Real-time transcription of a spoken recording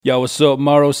Yo, what's up,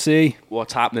 Morrow C?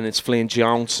 What's happening? It's Flynn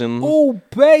Johnson. Oh,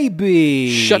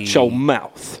 baby! Shut your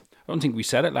mouth. I don't think we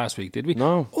said it last week, did we?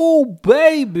 No. Oh,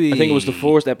 baby! I think it was the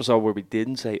first episode where we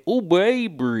didn't say, oh,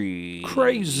 baby.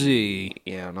 Crazy.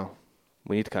 Yeah, no.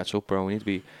 We need to catch up, bro. We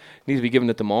need to be giving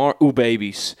it to more. Ooh,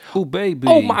 babies. Oh, baby.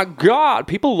 Oh, my God.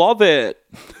 People love it.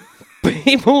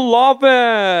 People love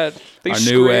it.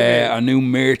 Our new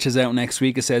merch is out next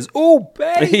week. It says, oh,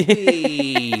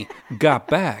 baby. Got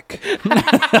back.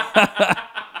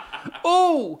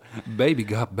 Oh, baby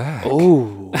got back.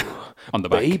 Oh. On the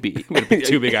back. Baby. With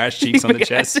two big ass cheeks on the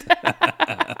chest.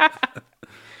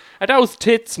 Are those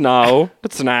tits now?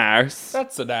 It's an arse.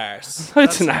 That's an arse.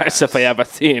 It's an arse if I ever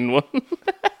seen one.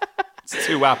 It's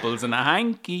two apples and a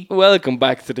hanky. Welcome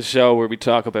back to the show where we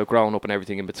talk about growing up and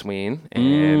everything in between.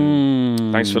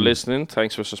 Thanks for listening.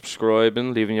 Thanks for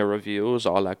subscribing, leaving your reviews,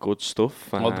 all that good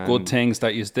stuff. All the good things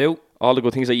that you do. All the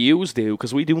good things that you do,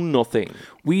 because we do nothing.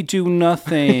 We do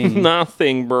nothing.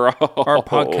 Nothing, bro. Our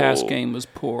podcast game was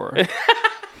poor.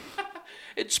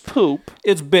 It's poop.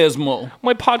 It's abysmal.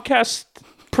 My podcast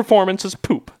performance is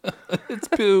poop. It's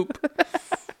poop.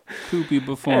 Poopy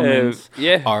performance.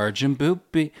 Yeah. Argent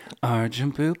Poopy.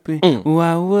 Argent Poopy.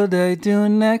 What would I do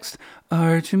next?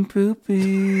 Argent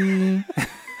Poopy.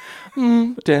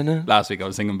 Last week I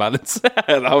was singing ballads.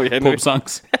 Oh, yeah, Pub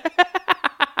songs.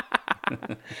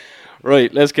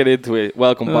 Right, let's get into it.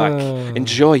 Welcome back.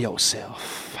 Enjoy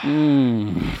yourself.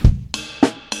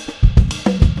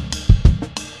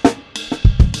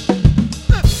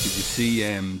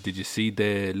 Did you see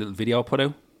the little video I put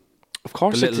out? Of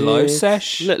course, The little live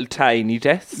sesh. Little tiny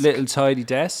desk. Little tidy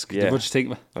desk. Yeah. What you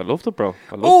think? I loved it, bro.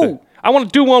 I loved it. I want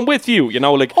to do one with you. You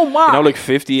know, like, Oh, my. you know, like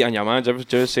 50, and your man,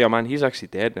 just say your man, he's actually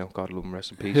dead now. God love him, rest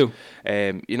in peace. Who?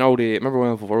 You know, remember when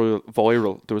it went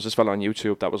viral? There was this fella on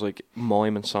YouTube that was like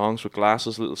miming songs with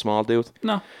glasses, little small dude.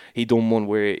 No. He done one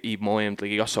where he mimed,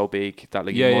 like, he got so big that,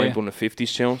 like, he mimed one of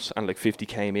 50's tunes, and like 50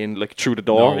 came in, like, through the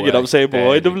door. No you know what I'm saying?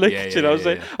 Behind him, like, Yeah, you know what I'm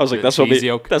saying? yeah. I was like, Little cheesy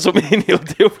oak. that's what me and he'll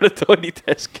do for the tiny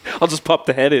desk. I'll just pop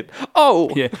the head in. Oh,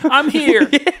 Yeah. I'm here.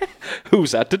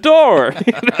 who's at the door?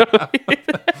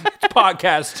 It's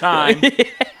podcast time.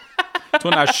 It's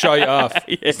when I show you off.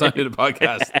 It's not the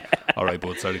podcast. All right,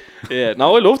 bud, sorry. Yeah,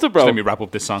 no, I loved it, bro. Let me wrap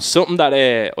up this song. Something that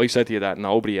I said to you that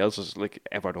nobody else has like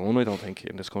ever done, I don't think,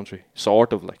 in this country.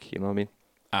 Sort of, like, you know what I mean?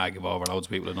 I give over. Loads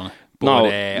of people have done it. No,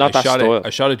 not that style. I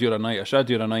shot it the other night.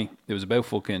 It was about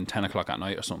fucking 10 o'clock at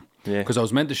night or something. Yeah. Because I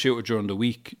was meant to shoot it during the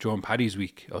week, during Paddy's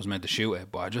week. I was meant to shoot it,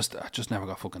 but I just never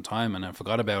got fucking time, and I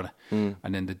forgot about it.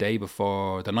 And then the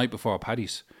night before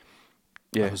Paddy's,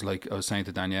 Yeah. I was saying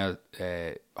to Danielle,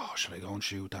 should I go and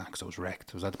shoot that? Because I was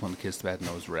wrecked. I was at to put the kids to bed and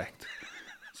I was wrecked.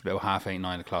 It's about 8:30,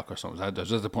 9 o'clock or something. I was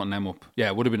just putting them up. Yeah,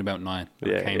 it would have been about 9.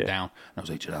 But I came down and I was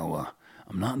like, you know what?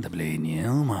 I'm not in the bleeding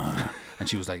Yilmar. And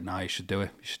she was like, nah, you should do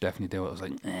it. You should definitely do it. I was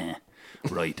like,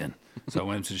 right then. So I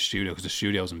went into the studio, because the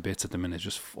studio's in bits at the minute,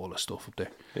 just full of stuff up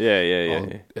there.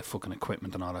 Yeah. Fucking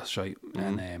equipment and all that shit.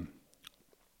 And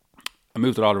I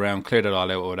moved it all around, cleared it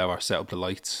all out or whatever, set up the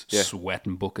lights,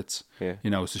 sweating buckets. Yeah. You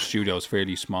know, the studio's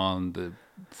fairly small and the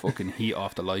fucking heat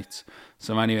off the lights.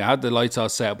 So anyway, I had the lights all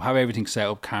set up, have everything set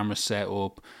up, cameras set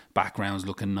up, backgrounds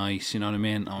looking nice, you know what I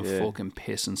mean? I'm fucking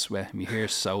pissing sweat, my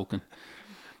hair's soaking.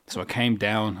 So I came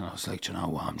down and I was like, you know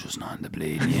what, I'm just not in the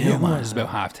bleeding. Yeah, man. It was about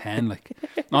 10:30. Like,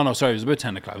 no, sorry, it was about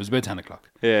 10 o'clock. It was about 10 o'clock.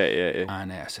 Yeah.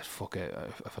 And I said, fuck it.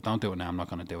 If I don't do it now, I'm not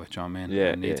going to do it. Do you know what I mean?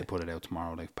 Yeah, I need to put it out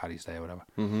tomorrow, like Paddy's Day or whatever.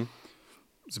 Mm-hmm.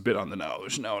 It's a bit on the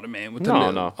nose, you know what I mean? With the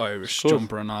little Irish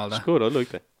jumper and all that. It's good. I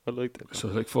liked it. So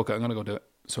I was like, fuck it, I'm going to go do it.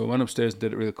 So I went upstairs and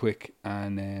did it real quick,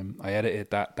 and I edited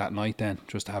that night then,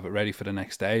 just to have it ready for the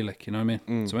next day, like, you know what I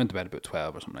mean? So I went to bed about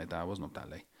 12 or something like that. I wasn't up that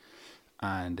late.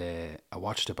 And I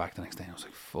watched it back the next day and I was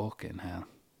like, fucking hell.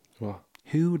 What?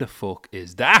 Who the fuck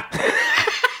is that?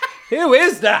 Who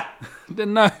is that?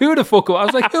 Didn't know who the fuck it was. I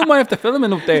was like, who am I have to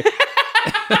filming up there?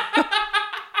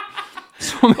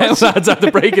 Somehow lads had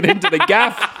to break it into the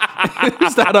gaff.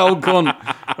 Who's that old cunt?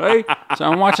 Right? So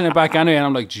I'm watching it back anyway and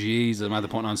I'm like, Jesus, I'm at the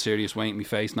putting on serious weight in my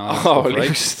face and all that stuff,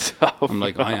 right? Stop. I'm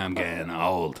like, I am getting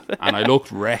old. And I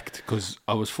looked wrecked because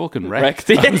I was fucking wrecked.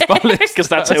 Because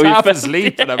that's how you half felt.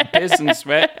 asleep and I'm pissing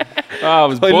sweat. Oh, I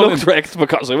was I bugging. looked wrecked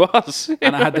because I was.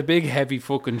 And I had the big heavy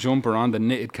fucking jumper on, the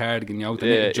knitted cardigan yoke, the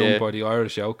knitted jumper, the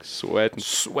Irish yoke.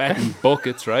 Sweating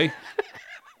buckets, right?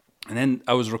 And then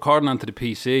I was recording onto the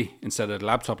PC instead of the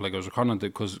laptop. Like I was recording onto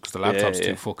because the laptop's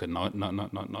too fucking not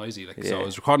noisy. Like so, I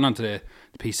was recording onto the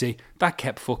PC. That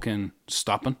kept fucking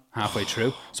stopping halfway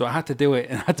through. So I had to do it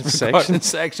and I had to record in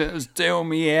section. It was doing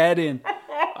me head in.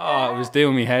 Oh, it was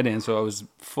doing me head in. So I was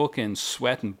fucking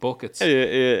sweating buckets.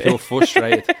 Pure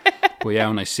frustrated. But yeah,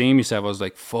 when I see myself, I was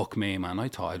like, fuck me, man. I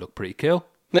thought I looked pretty cool.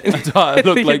 I thought I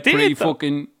looked like pretty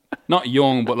fucking, not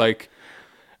young, but like,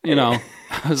 you know,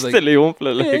 I was like, still young,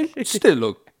 like. yeah, still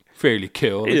look fairly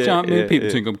cool. Like, you know what I mean? People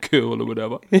think I'm cool or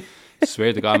whatever. I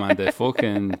swear to God, man, the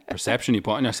fucking perception you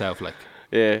put on yourself, like.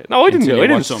 Yeah. No, I didn't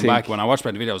think. Back. When I watched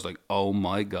back the video, I was like, oh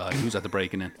my God, who's at the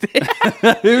breaking in?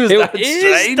 Who's that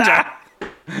stranger?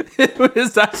 Who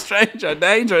is that stranger?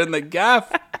 Danger in the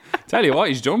gaff. Tell you what,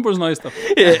 his jumper's nice though.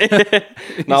 Yeah.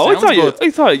 No,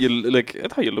 I thought you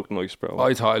looked nice, bro.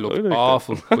 I thought I looked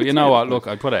awful. But you know what? Look,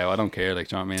 I put it out. I don't care. Like,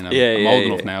 do you know what I mean? I'm old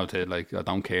enough now to like, I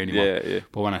don't care anymore. Yeah.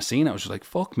 But when I seen it, I was just like,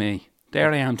 fuck me.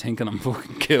 There I am thinking I'm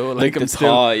fucking cool. Like I'm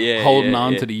still holding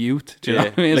on to the youth. Do you know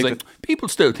what I mean? It's like people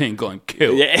still think I'm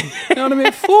cool. Yeah. You know what I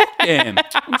mean? Fuck them.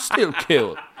 I'm still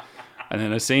cool. And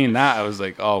then I seen that, I was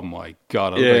like, oh my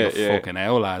God, I look like a fucking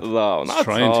owl lad. No, not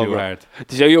trying too hard.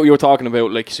 You were talking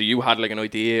about, like, so you had like an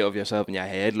idea of yourself in your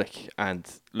head, like, and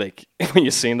like when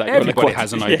you seen that, everybody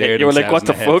has an idea. You were like, what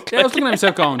the fuck? Yeah, I was looking at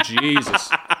myself going, Jesus.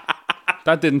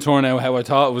 That didn't turn out how I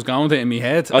thought it was going to in my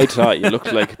head. I thought you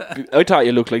looked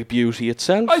like beauty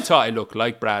itself. I thought I looked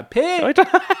like Brad Pitt.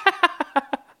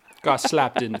 Got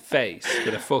slapped in the face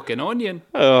with a fucking onion.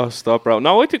 Oh, stop, bro.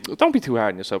 No, don't be too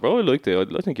hard on yourself, bro. I liked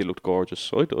it. I think you looked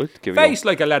gorgeous. I'd give face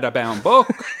like a leather-bound book.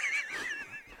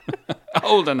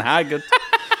 Old and haggard.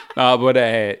 No,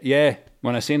 but yeah.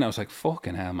 When I seen it, I was like,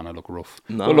 fucking hell, man, I look rough.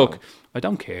 No. But look, I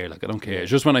don't care. Like, I don't care.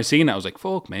 It's just when I seen it, I was like,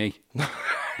 fuck me.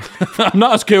 I'm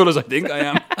not as cool as I think I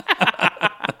am.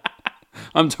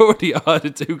 I'm 30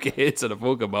 odd, 2 kids and a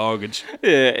fucking mortgage.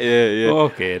 Yeah.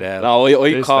 Okay, hell.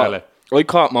 No, I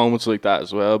caught moments like that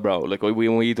as well, bro. Like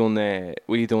we done the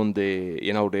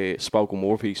the spoken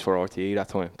word piece for RTE that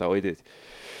time that I did. Do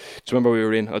you remember we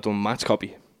were in? I done Matt's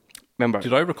copy. Remember?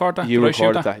 Did I record that? You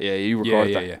recorded that? Yeah, you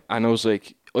recorded that. Yeah. And I was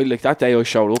like, that day I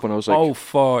showed up and I was like,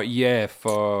 for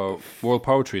World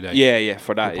Poetry Day. Yeah,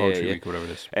 for that. World Poetry Week, whatever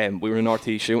it is. We were in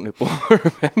RTE shooting it, but I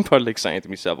remember like saying to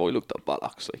myself, I looked at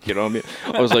bollocks, like, you know what I mean?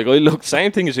 I was like,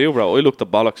 same thing as you, bro. I looked at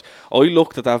bollocks. I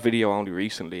looked at that video only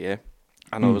recently, yeah.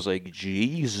 And I was like,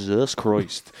 Jesus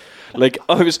Christ. Like,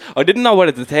 I didn't know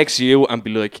whether to text you and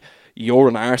be like, you're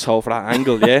an arsehole for that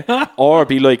angle, yeah? Or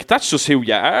be like, that's just who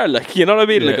you are. Like, you know what I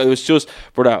mean? Yeah. Like, I was just,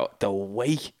 the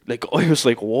way, like, I was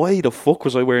like, why the fuck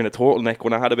was I wearing a turtleneck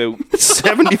when I had about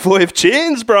 75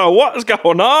 chins, bro? What is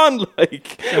going on?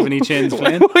 Like, 70 chins,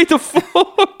 man. Why the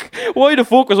fuck? Why the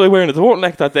fuck was I wearing a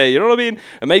turtleneck that day? You know what I mean?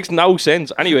 It makes no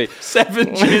sense. Anyway.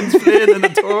 7 chins playing in the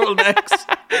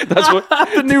turtlenecks. That's what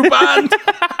the new band.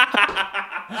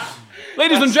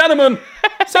 Ladies and gentlemen,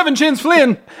 7 Chins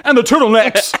Flynn and the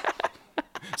Turtlenecks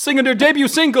singing their debut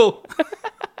single.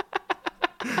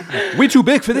 We too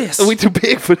big for this. We too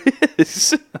big for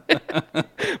this.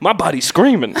 My body's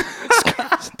screaming.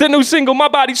 The new single, My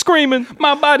Body's Screaming.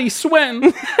 My body's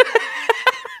sweating.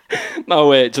 No,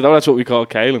 wait. So that's what we call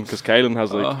Caelan, because Caelan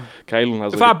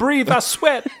has If I breathe, I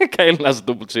sweat. Caelan has a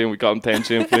double chin. We call him 10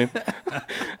 chin Flynn.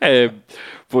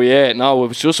 But yeah, no, it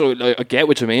was just like, I get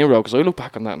what you mean, bro. Because I look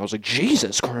back on that and I was like,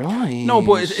 Jesus Christ. No,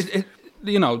 but it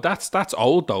you know, that's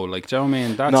old though. Like, do you know what I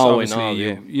mean? That's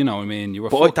obviously you know what I mean. You were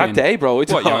but that day, bro.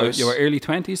 You were early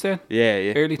 20s then?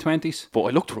 Yeah. Early 20s. But I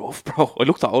looked rough, bro. I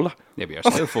looked older. Yeah, but you're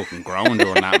still fucking grown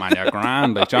during that, man. You're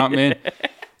grand. Like, do you know what I mean?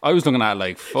 I was looking at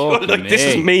like, fuck like, this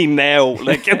is me now.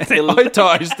 Like, I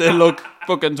thought I still look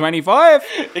fucking 25.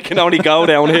 It can only go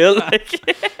downhill.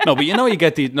 Like. No, but you know, you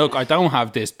get the look. I don't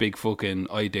have this big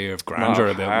fucking idea of grandeur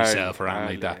about myself or anything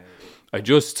like that. Yeah. I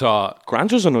just thought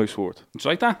grandeur's a nice word. It's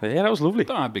like that. Yeah, that was lovely. I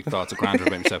don't have big thoughts of grandeur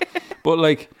about myself, but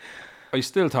like, I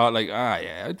still thought like,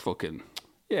 I'd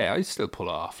still pull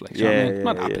it off. Like, I'm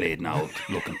not that bleeding old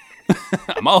looking.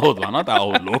 I'm old, man. Not that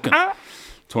old looking.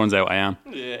 Turns out I am.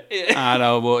 Yeah. I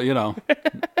know, but you know,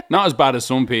 not as bad as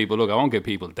some people. Look, I won't give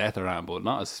people death around, but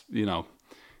not as, you know,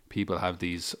 people have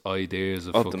these ideas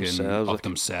of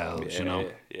themselves, you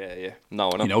know. Yeah.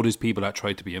 No. You know, there's people that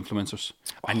try to be influencers,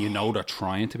 and you know they're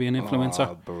trying to be an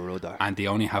influencer, brother. And they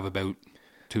only have about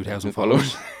 2,000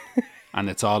 followers. And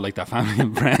it's all like their family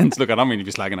and friends. Look, I don't mean to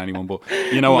be slagging anyone, but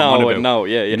you know what I'm on about. No,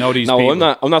 yeah. You know these people. I'm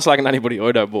not slagging anybody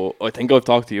either, but I think I've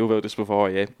talked to you about this before,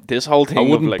 yeah. This whole thing I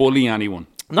wouldn't bully anyone.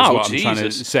 No, what Jesus. I'm trying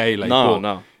to say, like,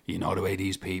 no. You know the way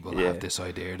these people have this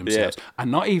idea themselves.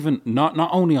 And not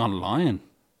only online.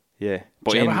 Yeah.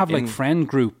 But do you ever have like friend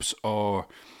groups or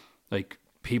like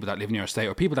people that live in your estate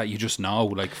or people that you just know,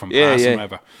 like from past and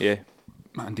whatever. Yeah.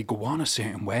 And they go on a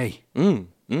certain way.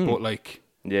 But like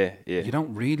you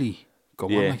don't really go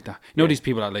on like that. You know these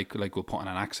people that like will put on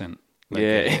an accent. Like,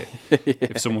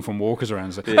 if someone from work is around,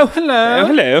 it's like, oh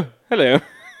hello. Hello.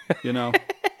 You know,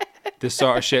 this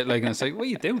sort of shit. Like, and it's like, what are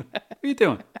you doing?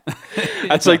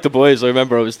 That's like the boys. I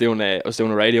remember I was doing a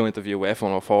radio interview with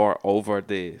F104 over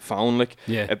the phone, like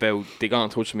about they got in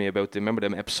touch with me about remember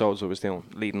them episodes I was doing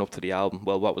leading up to the album.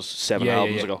 Well, what was 7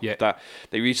 albums ago? Yeah. That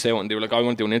they reached out and they were like, I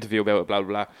want to do an interview about it, blah blah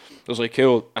blah. I was like,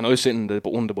 cool. And I was sitting in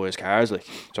one of the boys' cars, like,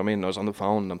 do you know what I mean? I was on the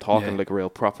phone and I'm talking like real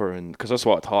proper, and because that's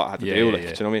what I thought I had to do, like, do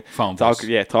you know what I mean? Phone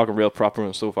talking real proper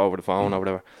and stuff over the phone or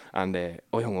whatever. And I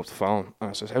hung up the phone and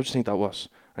I says, how do you think that was?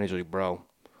 And he's like, bro,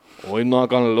 I'm not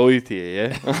gonna lie to you,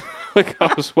 yeah. I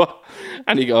goes, what?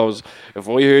 And he goes, if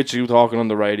I heard you talking on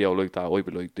the radio like that, I'd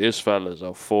be like, this fella's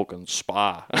a fucking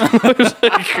spa.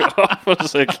 I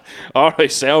was like, all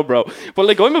right, so bro. But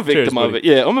like, I'm a victim of it.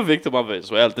 Yeah, I'm a victim of it as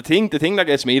well. The thing that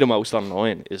gets me the most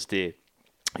online is you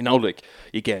know, like,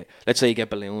 let's say you get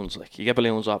balloons, like, you get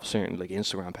balloons off a certain, like,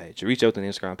 Instagram page. You reach out to an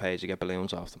Instagram page, you get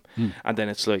balloons off them. And then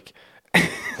it's like,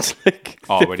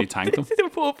 where do you thank them? They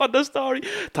put up on the story,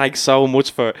 thanks so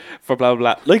much for blah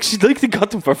blah. Like, they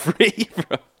got them for free,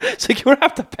 bro. It's like, you're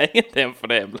have to pay them for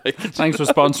them. Like, thanks for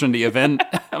sponsoring the event.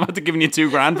 I'm about to giving you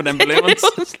 $2,000 for them balloons.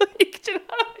 Like, you know?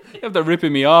 You have to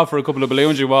ripping me off for a couple of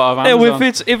balloons you bought off Amazon.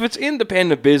 Yeah, if it's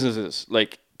independent businesses,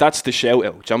 like, that's the shout out. Do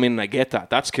you know what I mean? I get that.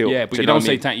 That's cool. Yeah, but you don't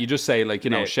say thank. You just say, like, you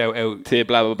know, shout out to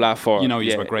blah blah blah for, you know,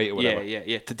 you were great or whatever.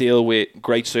 Yeah. To deal with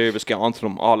great service, get onto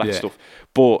them, all that stuff.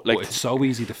 But like, it's so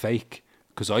easy to fake.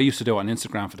 Because I used to do it on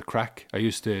Instagram for the crack. I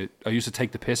used to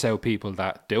take the piss out of people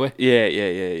that do it.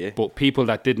 Yeah. But people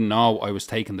that didn't know I was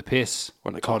taking the piss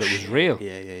thought it was real.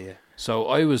 Yeah. So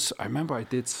I remember I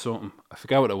did something, I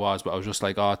forget what it was, but I was just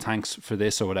like, oh, thanks for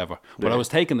this or whatever. But I was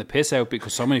taking the piss out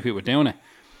because so many people were doing it.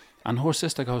 And her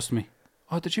sister goes to me,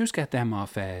 oh, did you get them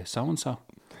off so-and-so?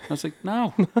 I was like,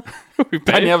 no.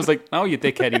 And I was like, no, you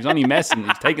dickhead. He was only messing.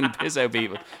 He's taking the piss out of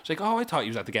people. She's like, oh, I thought you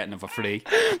was after getting them for free.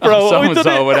 Bro,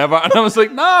 so-and-so, whatever. And I was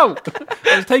like, no.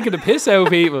 I was taking the piss out of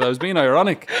people. I was being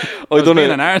ironic. I was being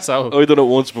an arsehole. I done it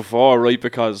once before, right?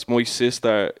 Because my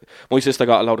sister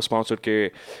got a load of sponsored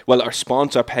gear. Well, our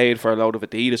sponsor paid for a load of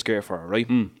Adidas gear for her, right?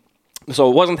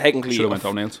 So it wasn't technically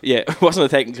it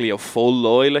wasn't technically a full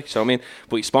lie, like, so I mean,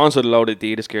 but he sponsored a load of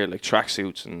Adidas gear, like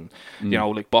tracksuits and you know,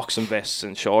 like boxing vests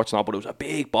and shorts and all, but it was a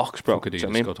big box, bro. Fuck Adidas,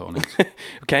 you know what I mean?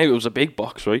 Okay, it was a big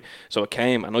box, right? So it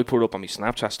came and I put it up on my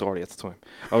Snapchat story at the time.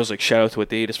 I was like, shout out to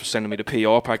Adidas for sending me the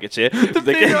PR package, yeah. The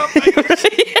PR package.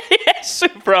 Yes,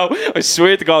 bro. I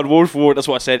swear to God, word for word, that's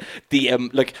what I said.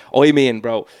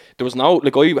 Bro, there was no,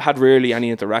 like, I had rarely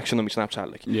any interaction on my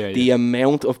Snapchat, like, the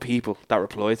amount of people that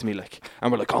replied to me, like,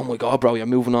 and were like, oh my God, bro, you're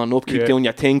moving on up, keep doing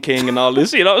your thinking and all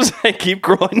this, you know what I'm saying? Keep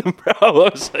grinding, bro. I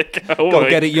was like, go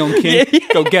get it, young king.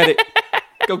 Go get it.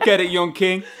 Go get it, young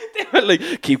king. They were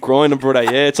like, keep grinding, brother.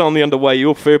 Yeah, it's only on the way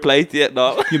up. Fair play to you.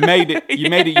 No. You made it. You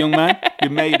made it, young man. You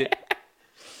made it.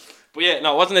 But yeah,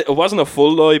 no, it wasn't a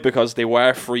full lie because they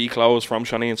were free clothes from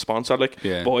Shani and sponsored, like.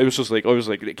 Yeah. But I was like,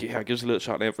 yeah, give us a little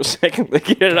shot there for a second, like,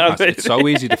 you know. It's so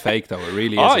easy to fake, though. It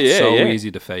really is. It's so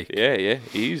easy to fake. Yeah,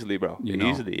 easily, bro.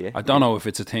 Easily, yeah. I don't know if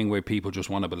it's a thing where people just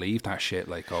want to believe that shit,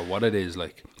 like, or what it is,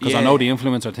 like. Because I know the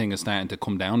influencer thing is starting to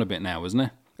come down a bit now, isn't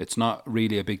it? It's not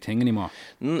really a big thing anymore.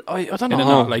 I don't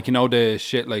know. Like, you know, the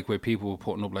shit like where people were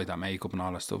putting up like that makeup and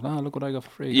all that stuff. Look what I got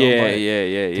for free.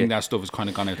 Yeah. I think that stuff has kind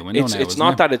of gone out the window now. It's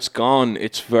not that it's gone.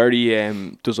 It's very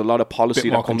there's a lot of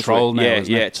policy that comes with now,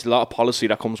 it's a lot of policy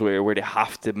that comes where they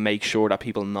have to make sure that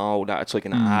people know that it's like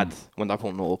an ad when they're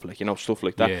putting it up, like, you know, stuff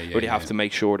like that. Where they have to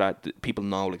make sure that people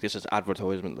know, like, this is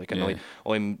advertisement, like, and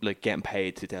I'm like getting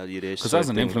paid to tell you this. Because as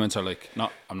an influencer, like,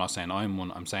 I'm not saying I'm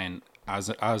one. I'm saying as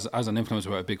an influencer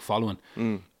with a big following,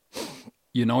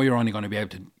 you know, you're only going to be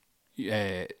able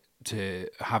to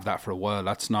have that for a while.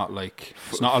 That's not like,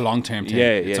 it's not a long term thing.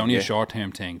 It's only a short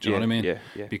term thing. Do you know what I mean?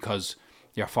 Yeah. Because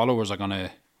your followers are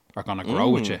gonna grow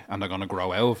with you, and they're gonna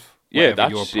grow out of whatever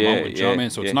you're promoting. Do you know what I mean?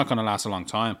 So it's not gonna last a long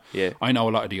time. Yeah. I know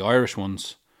a lot of the Irish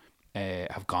ones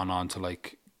have gone on to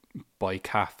like buy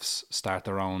cafes, start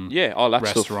their own all that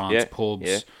restaurants, stuff. pubs.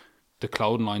 Yeah. The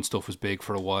clothing line stuff was big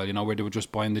for a while, you know, where they were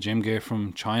just buying the gym gear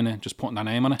from China, just putting their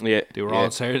name on it. Yeah. They were all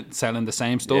selling the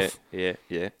same stuff. Yeah.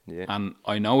 And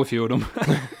I know a few of them.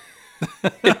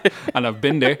 And I've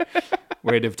been there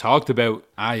where they've talked about,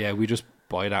 we just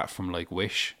buy that from like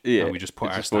Wish. Yeah. And we just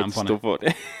put our stamp on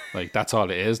it. Like, that's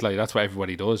all it is. Like, that's what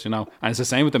everybody does, you know. And it's the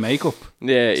same with the makeup.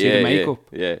 The makeup.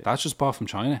 Yeah. That's just bought from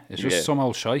China. It's just some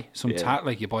old shy. Some tat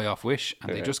like you buy off Wish,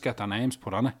 and they just get their names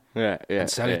put on it. And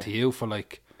sell it to you for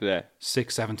like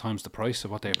 6-7 times the price of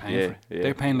what they're paying for it.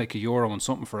 They're paying like €1 and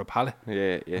something for a pallet.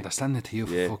 And they're selling it to you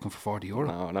for fucking for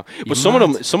 €40. No. But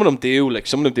some of them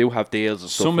do have deals and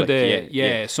stuff. Some of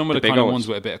the kind of ones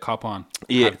with a bit of cop on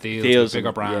have deals with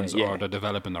bigger brands, or they're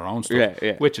developing their own stuff,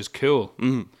 which is cool.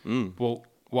 But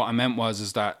what I meant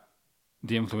is that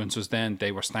the influencers then,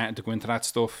 they were starting to go into that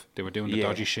stuff. They were doing the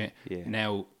dodgy shit. Yeah.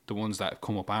 Now, the ones that have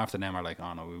come up after them are like,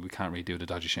 oh no, we can't really do the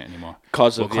dodgy shit anymore.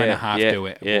 We'll kind of half do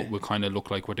it. But we'll kind of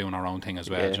look like we're doing our own thing as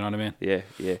well. Do you know what I mean? Yeah,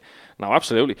 yeah. No,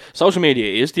 absolutely. Social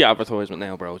media is the advertisement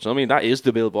now, bro. Do you know what I mean? That is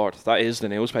the billboard. That is the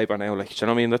newspaper now. Like, do you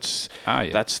know what I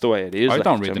mean? That's the way it is. I like,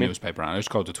 don't read the newspaper, I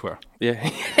just go to Twitter. Yeah.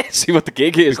 See what the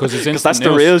gig is. Because that's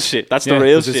the real shit. That's the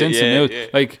real shit. It's instant news. Yeah.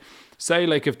 Like, say,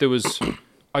 like, if there was,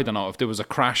 I don't know, if there was a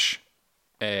crash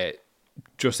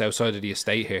just outside of the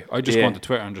estate here, I just go onto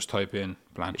Twitter and just type in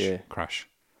Blanche crash.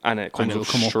 And it comes up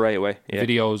straight away. Yeah.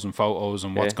 Videos and photos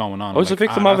and what's going on. I was a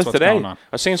victim of it today.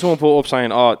 I seen someone put up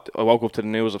saying, I woke up to the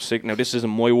news of 6... Now, this isn't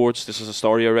my words. This is a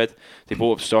story I read. They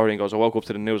put up a story and goes, I woke up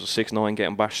to the news of 6ix9ine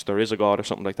getting bashed. There is a God or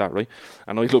something like that, right?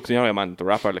 And I looked, man, the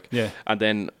rapper, like... Yeah. And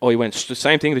then I went... The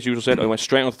same thing that you just said. I went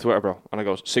straight onto Twitter, bro. And I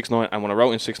goes, 6ix9ine. And when I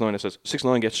wrote in 6ix9ine, it says,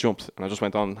 6ix9ine gets jumped. And I just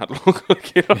went on and had a look.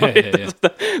 Like, you know,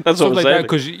 that's what I'm saying.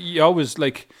 Because you always,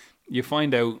 like... You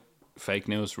find out... fake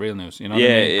news, real news, you know what I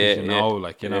mean? You know,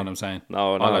 like, you know what I'm saying?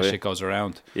 No, all that shit goes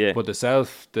around. Yeah. But the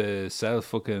self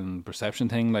fucking perception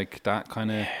thing, like that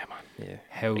kind of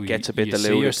how it gets a bit you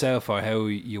see yourself or how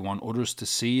you want others to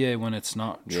see you when it's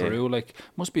not true. Like,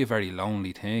 must be a very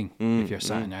lonely thing if you're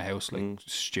sat in your house like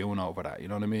stewing over that. You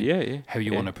know what I mean? Yeah. How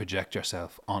you want to project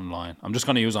yourself online. I'm just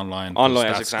going to use online. Online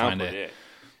as example.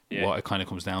 What it kind of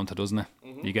comes down to, doesn't it?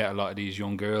 You get a lot of these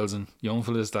young girls and young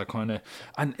fellas that kind of...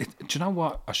 And do you know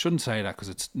what? I shouldn't say that because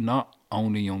it's not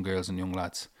only young girls and young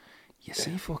lads. You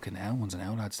see fucking L-ones and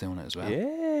L-lads doing it as well.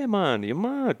 Yeah, man. You're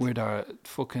mad. Where they're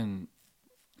fucking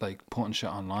like putting shit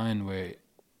online where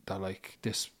they're like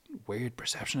this weird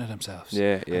perception of themselves.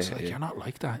 It's like, you're not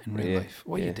like that in real life.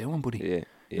 What are you doing, buddy?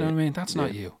 You know what I mean? That's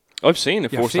not you. I've seen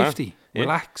it firsthand. You're 50.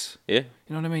 Relax. Yeah. You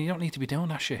know what I mean? You don't need to be doing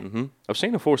that shit. I've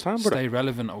seen it firsthand, brother. Stay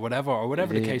relevant or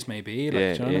whatever the case may be. Like, do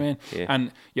you know what I mean?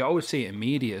 And you always see it in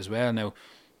media as well. Now,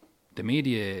 the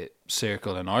media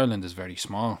circle in Ireland is very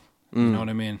small. You know what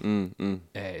I mean?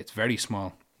 It's very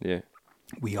small. Yeah.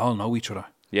 We all know each other.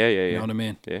 Yeah. You know what I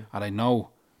mean? Yeah. And I know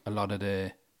a lot of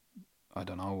the, I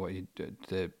don't know what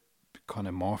the kind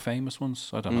of more famous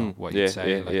ones. I don't know what you'd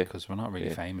say, because we're not really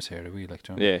famous here, are we? Like,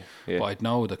 do you know? Yeah. But I'd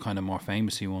know the kind of more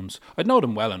famousy ones. I'd know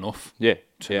them well enough. To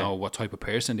know what type of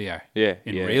person they are.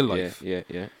 In real life. Yeah.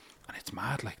 And it's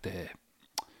mad, like the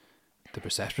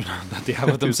perception that they have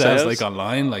of themselves, like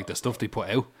online, like the stuff they put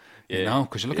out. You know,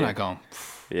 because you're looking at it going,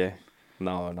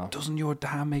 no. Doesn't your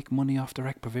dad make money off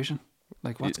direct provision?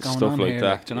 Like, what's going stuff on like here?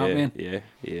 that. Like, do you know what I mean?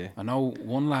 Yeah. I know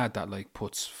one lad that like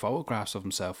puts photographs of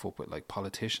himself up with like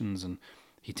politicians, and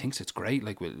he thinks it's great,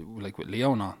 like with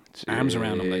Leo and all, arms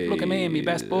around him, like, look at me and me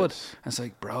best bud. And it's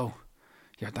like, bro,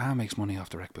 your dad makes money off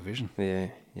direct provision. Yeah.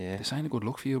 This ain't a good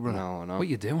look for you, bro. No. What are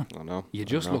you doing? I know. You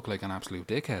just look like an absolute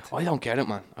dickhead. I don't get it,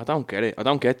 man. I don't get it. I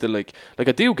don't get the, like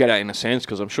I do get it in a sense,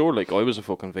 because I'm sure, like, I was a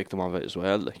fucking victim of it as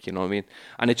well, like, you know what I mean?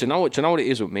 And you know what it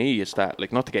is with me, is that,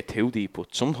 like, not to get too deep,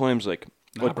 but sometimes, like,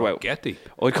 I'd go out. Get deep.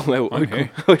 I'd go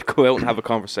out and have a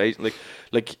conversation,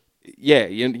 like, yeah,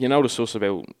 you notice us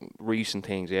about recent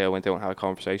things. I went out and had a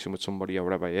conversation with somebody or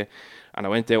whatever, and I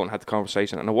went out and had the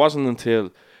conversation, and it wasn't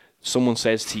until someone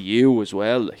says to you as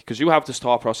well, because you have this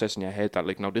thought process in your head that,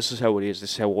 like, no, this is how it is,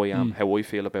 this is how I am, how I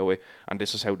feel about it, and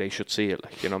this is how they should see it,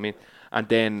 like, you know what I mean? And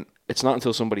then it's not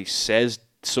until somebody says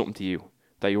something to you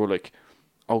that you're like,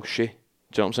 oh shit,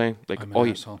 do you know what I'm saying? Like,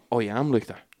 I am like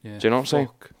that. Do you know what I'm saying?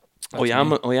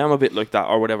 I am a bit like that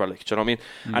or whatever, like, do you know what I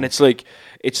mean? And it's like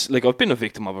I've been a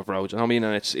victim of it, bro, do you know what I mean?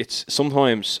 And it's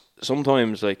sometimes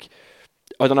like,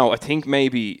 I don't know, I think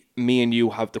maybe me and you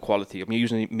have the quality, I'm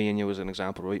using me and you as an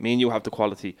example, right? Me and you have the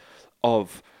quality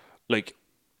of, like,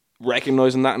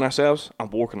 recognising that in ourselves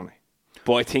and working on it.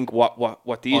 But I think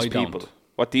what these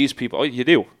people, you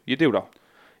do though.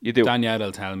 You do. Danielle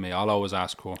will tell me, I'll always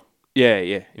ask her.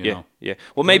 Yeah.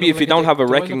 Well, maybe if you don't have a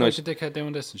recognise, do I look like a dickhead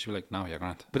doing this, and she'll be like, "No, you're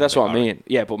grand." But that's what I mean.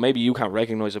 Yeah, but maybe you can't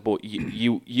recognise it. But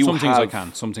you some have, things I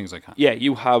can. Some things I can't. Yeah,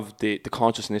 you have the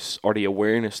consciousness or the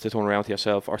awareness to turn around to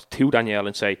yourself or to Danielle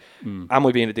and say, "Am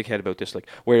I being a dickhead about this?" Like,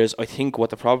 whereas I think what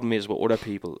the problem is with other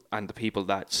people and the people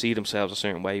that see themselves a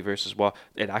certain way versus what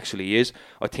it actually is,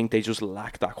 I think they just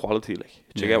lack that quality. Like,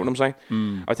 do you get what I'm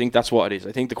saying? I think that's what it is.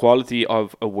 I think the quality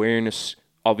of awareness,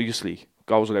 obviously,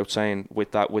 goes without saying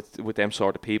with them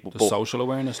sort of people. The social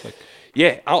awareness, like,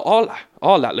 yeah, all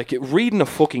that, like, reading a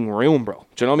fucking room, bro.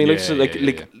 Do you know what I mean?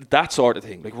 Like that sort of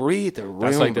thing. Like, read the room.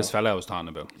 That's like, bro. this fella I was talking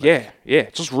about. Like, yeah.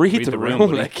 Just read the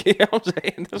room. Like, you know what I'm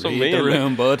saying? That's what I mean. Read the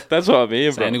room, bud. That's what I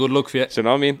mean, bro. Ain't a good look for you. Do you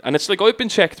know what I mean? And it's like, I've been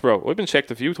checked, bro. I've been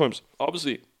checked a few times.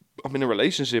 Obviously, I'm in a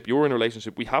relationship, you're in a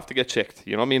relationship, we have to get checked.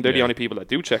 You know what I mean? They're the only people that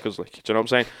do check us, like, do you know what I'm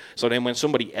saying? So then when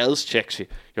somebody else checks you,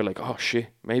 you're like, oh shit,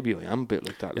 maybe I am a bit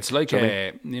like that. It's like,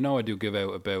 I do give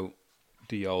out about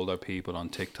the older people on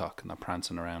TikTok and they're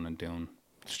prancing around and doing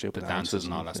stupid dances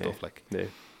and all that stuff. Like,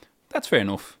 that's fair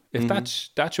enough. If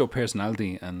that's your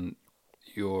personality and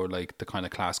you're like the kind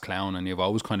of class clown and you've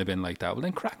always kind of been like that, well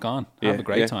then crack on, have a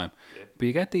great time. But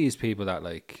you get these people that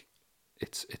like,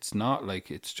 it's not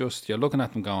like, it's just, you're looking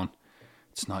at them going,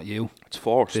 it's not you. It's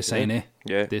forced. This ain't it.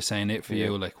 Yeah. This ain't it for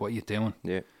you. Like, what are you doing?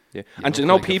 Yeah. Yeah. And you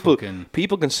know, like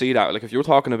people can see that. Like, if you're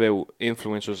talking about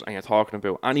influencers and you're talking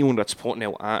about anyone that's putting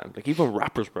out art, like even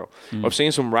rappers, bro. I've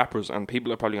seen some rappers, and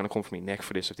people are probably going to come for me neck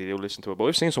for this if they do listen to it, but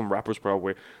I've seen some rappers, bro,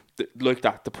 where like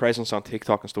that, the presence on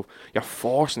TikTok and stuff, you're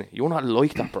forcing it. You're not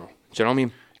like that, bro. Do you know what I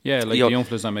mean? Yeah, like the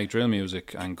influencers that make drill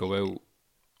music and go out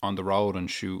on the road and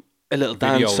shoot a little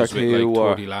dance or two, with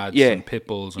like 30 lads and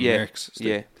pitbulls and Mercs.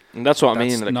 Yeah, and that's what I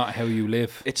mean. That's not how you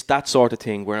live. It's that sort of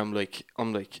thing where I'm like,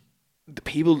 the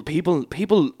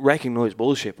people recognize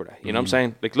bullshit for that. You know what I'm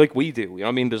saying? Like we do. You know what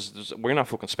I mean? We're not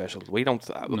fucking special. We don't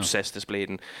obsess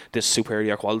displaying this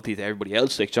superior quality to everybody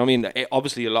else. Like, do you know what I mean?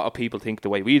 Obviously, a lot of people think the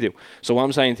way we do. So what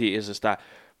I'm saying to you is that,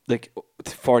 like,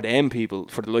 for them people,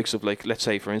 for the likes of, like, let's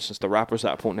say, for instance, the rappers that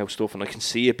are putting out stuff, and I can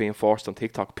see it being forced on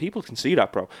TikTok, people can see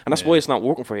that, bro. And that's why it's not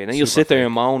working for you. And then you'll sit there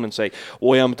and moan and say,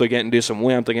 why am I getting this and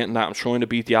why am I getting that? I'm trying to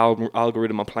beat the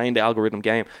algorithm. I'm playing the algorithm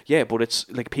game. Yeah, but it's,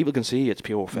 like, people can see it's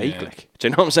pure fake. Yeah. Like, do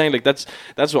you know what I'm saying? Like, that's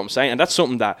what I'm saying. And that's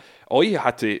something that I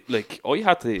had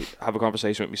to have a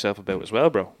conversation with myself about as well,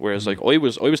 bro. Whereas, like, I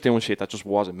was doing shit that just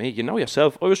wasn't me. You know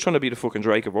yourself. I was trying to be the fucking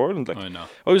Drake of Ireland. Like, I know.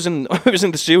 I was in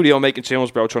the studio making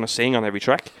tunes, bro, trying to sing on every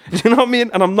track. Do you know what I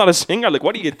mean? And I'm not a singer. Like,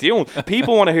 what are you doing?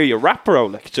 People want to hear you rap, bro.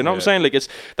 Like, do you know what I'm saying? Like,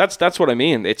 that's what I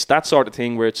mean. It's that sort of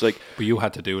thing where it's like. But you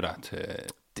had to do that.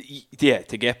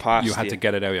 To get past. You had to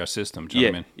get it out of your system. Do you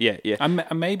know what I mean? Yeah.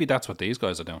 And maybe that's what these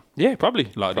guys are doing. Yeah,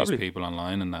 probably. A lot of these people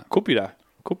online and that. Could be that.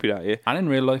 Yeah. And in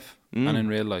real life.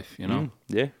 You know.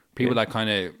 Yeah. People that kind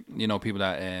of, people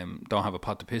that don't have a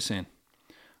pot to piss in,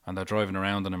 and they're driving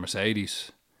around in a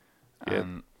Mercedes,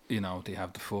 and they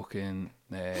have the fucking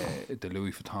the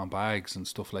Louis Vuitton bags and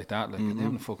stuff like that. Like, they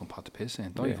have a fucking pot to piss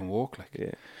in. Don't even work. Like,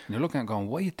 and you're looking at it going,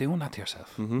 why are you doing that to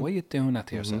yourself? Why are you doing that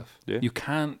to yourself? Yeah. You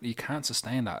can't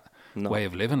sustain that way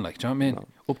of living. Like, do you know what I mean?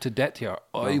 Up to debt to your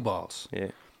eyeballs.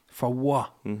 Yeah. For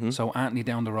what? So Anthony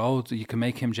down the road, you can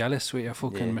make him jealous with your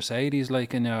fucking Mercedes,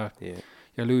 like, in your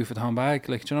Louis Vuitton bag.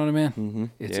 Like, do you know what I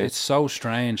mean? It's so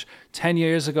strange. 10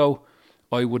 years ago,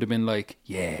 I would have been like,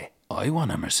 yeah, I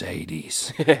want a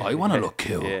Mercedes. I want to look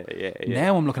cool.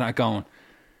 Now I'm looking at it going,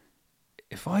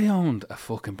 if I owned a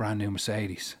fucking brand new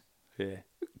Mercedes,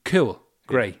 cool,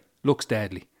 great, looks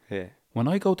deadly. When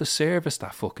I go to service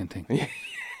that fucking thing,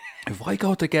 if I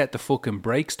go to get the fucking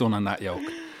brakes done on that yoke,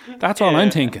 that's all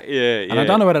I'm thinking. And I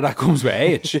don't know whether that comes with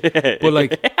age. But,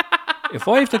 like, if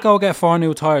I have to go get 4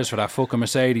 new tyres for that fucking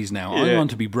Mercedes now, I'm going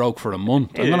to be broke for a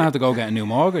month. I'm going to have to go get a new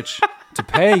mortgage to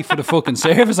pay for the fucking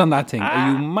service on that thing.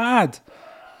 Are you mad?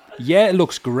 Yeah, it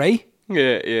looks great.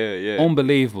 Yeah.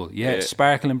 Unbelievable. Yeah,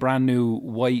 sparkling brand new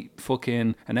white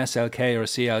fucking an SLK or a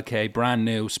CLK, brand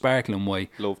new sparkling white.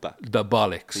 Love that. The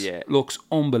bollocks. Yeah. Looks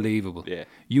unbelievable. Yeah.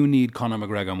 You need Conor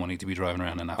McGregor money to be driving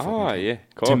around in that fucking thing. Yeah,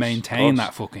 of course. To maintain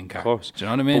that fucking car. Of course. Do you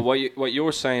know what I mean? But what you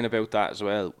were saying about that as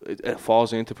well, it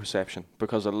falls into perception,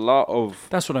 because a lot of...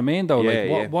 That's what I mean,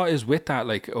 though. What is with that?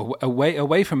 Like,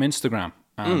 away from Instagram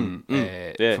and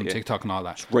from TikTok and all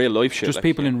that. It's real life shit. Just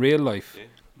people in real life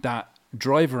that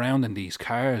drive around in these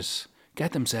cars,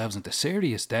 get themselves into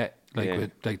serious debt,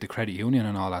 with like the credit union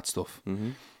and all that stuff,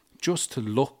 just to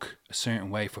look a certain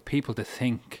way, for people to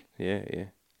think,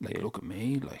 look at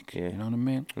me, like, you know what I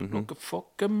mean? Look at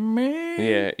fucking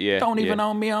me. Don't even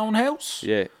own my own house.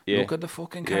 Look at the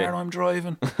fucking car I'm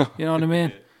driving. You know what I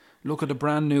mean? Look at the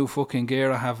brand new fucking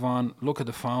gear I have on. Look at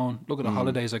the phone. Look at the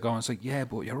holidays I go on. It's like, yeah,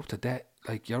 but you're up to debt.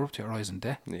 Like, you're up to your eyes in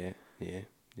debt. Yeah,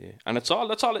 and it's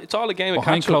all a game of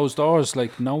behind closed doors.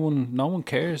 Like, no one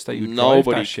cares that you drive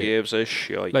Nobody that shit. gives a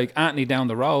shit. Like, Anthony down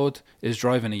the road is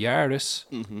driving a Yaris.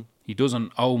 He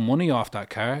doesn't owe money off that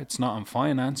car. It's not on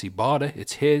finance. He bought it.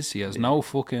 It's his. He has no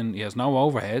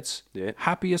overheads.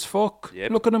 Happy as fuck.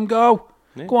 Look at him go.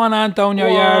 Go on, Antonio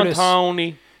Yaris.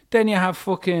 Tony. Then you have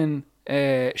fucking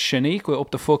Shaniqua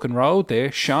up the fucking road there,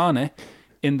 Shauna,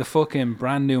 in the fucking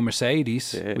brand new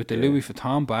Mercedes with the Louis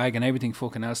Vuitton bag and everything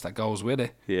fucking else that goes with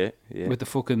it. With the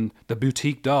fucking the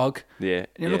boutique dog. And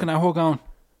you're looking at her going,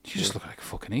 you just look like a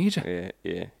fucking idiot.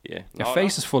 Your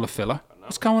face is full of filler.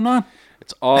 What's going on?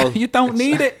 It's all you don't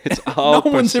need it. It's all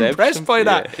no one's impressed by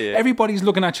that. Yeah. Everybody's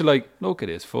looking at you like, look at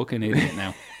this fucking idiot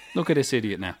now. Look at this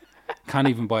idiot now. Can't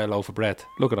even buy a loaf of bread.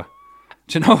 Look at her.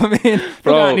 Do you know what I mean?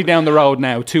 Bro. Look at Andy down the road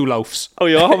now, 2 loaves. Oh,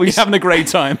 you always You're having a great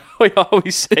time. I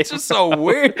always say It's just so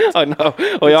weird. I know.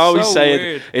 I always so say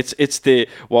weird. it's the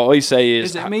what I say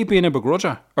Is it me being a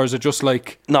begrudger, or is it just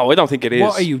like, no, I don't think it is.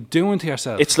 what are you doing to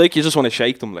yourself? It's like you just want to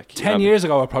shake them. Like 10 years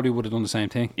ago, I probably would have done the same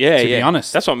thing. Yeah, to yeah. be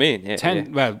honest. That's what I mean. Yeah, 10,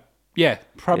 yeah. well, yeah,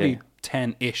 probably Yeah.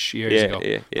 10-ish years Yeah, ago. yeah,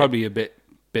 yeah. Probably a bit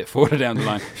further down the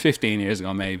line. 15 years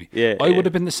ago, maybe. Yeah, I yeah. would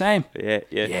have been the same. Yeah,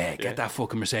 yeah. Yeah, get that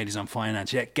fucking Mercedes on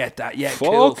finance. Yeah, get that. Yeah, Fuck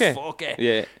cool. it. Fuck it.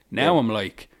 Yeah. Now I'm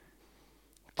like,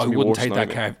 I my wouldn't worst take that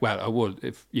nightmare. car. Well, I would.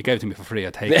 If you gave it to me for free,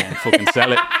 I'd take it and fucking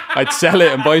sell it. I'd sell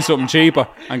it and buy something cheaper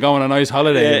and go on a nice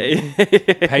holiday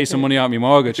and pay some money out my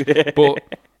mortgage. But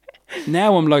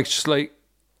now I'm like, just like,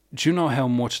 do you know how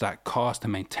much that costs to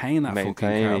maintain that fucking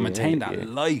car? Maintain that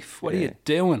life? What are you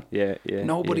doing? Yeah, yeah.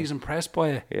 Nobody's impressed by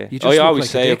it. Yeah. You just I look always like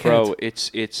say a it, bro.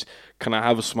 dickhead. It's can I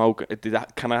have a smoke?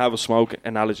 Can I have a smoke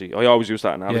analogy? I always use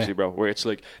that analogy, Yeah. bro. Where it's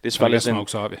like this Trying to fella's get in,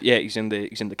 smokes off you. yeah, he's in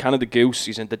the Canada Goose,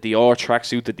 he's in the Dior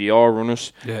tracksuit, the Dior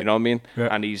runners. Yeah. You know what I mean? Yeah.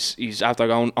 And he's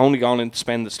after only going in to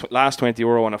spend the last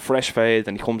 €20 on a fresh fade,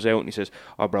 and he comes out and he says,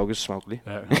 "Oh, bro, just smoke, will you?"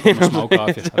 Yeah, I'm gonna smoke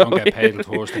off you. I don't get paid till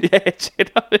Thursday. Yeah, it's, you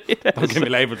know, Don't give me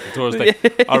label till Thursday.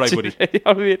 All right, buddy. You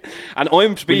know what I mean? And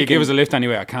I'm speaking. Will you give us a lift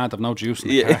anyway? I can't. I've no juice in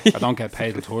the car. I don't get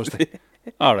paid till Thursday.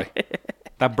 All right.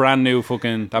 That brand new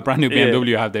BMW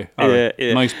you have there. All right.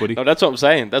 Nice, buddy. No, that's what I'm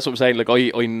saying. That's what I'm saying.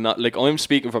 Like I'm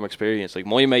speaking from experience. Like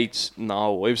my mates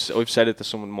now, I've said it to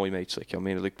some of my mates. Like, I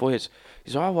mean, like, boys,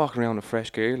 he's all walking around in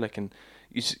fresh gear, like, and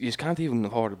you can't even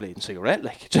afford a bleeding cigarette.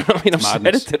 Like, do you know what I mean? I've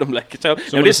said it to them. Like, now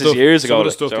this is years ago. Some of the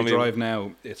like, stuff do you they know what I mean? drive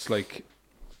now, it's like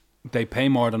they pay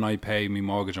more than I pay me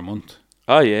mortgage a month.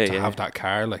 Oh yeah, to yeah. have that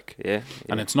car, like, Yeah,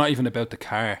 and it's not even about the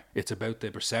car; it's about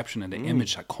the perception and the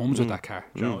image that comes with that car.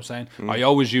 Do you know what I'm saying? I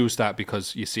always use that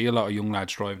because you see a lot of young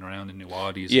lads driving around in new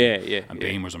Audis, and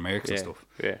Beamers and Mercs and stuff.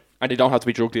 Yeah, and they don't have to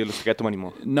be drug dealers to get them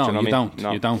anymore. No, do you know you what I mean? don't.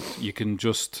 No. You don't. You can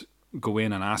just go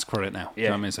in and ask for it now. Do you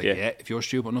know what I mean? It's like, if you're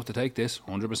stupid enough to take this,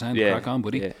 100%, crack on,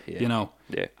 buddy. Yeah, yeah. You know.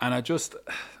 Yeah. And I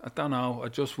don't know. I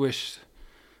just wish.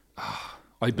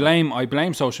 I blame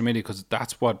social media because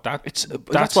that's what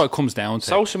it comes down to.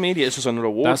 Social media is just another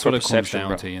word. That's for what it comes perception, down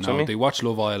bro. to, you Do know. what I mean? They watch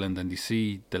Love Island and they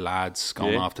see the lads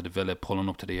going off to the villa, pulling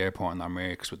up to the airport in their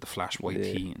Mercs with the flash white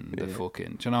teeth and the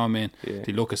fucking. Do you know what I mean? Yeah.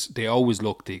 They always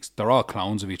look. They're all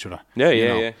clones of each other.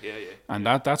 Yeah. And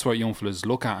that's what young fellas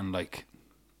look at and like,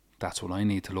 that's what I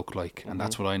need to look like, and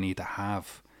that's what I need to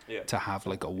have. To have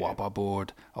like a whopper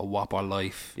board, a whopper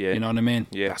life. You know what I mean?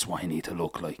 Yeah. That's what I need to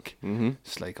look like.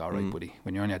 It's like, all right, buddy,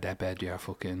 when you're on your deathbed, you're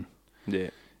fucking.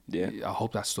 Yeah. I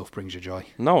hope that stuff brings you joy.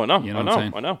 No, I know. You know I what I'm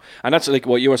saying? know. I know. And that's like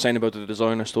what you were saying about the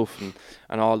designer stuff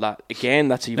and all that. Again,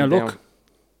 that's even Now look, down.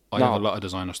 I have a lot of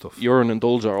designer stuff. You're an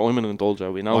indulger. I'm an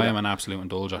indulger. We know I that. am an absolute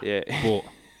indulger. Yeah.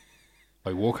 But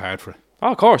I work hard for it.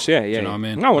 Oh, of course, yeah. Do you know what I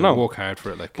mean? No, I work hard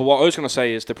for it. Like, But what I was going to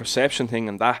say is the perception thing,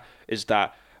 and that is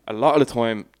that a lot of the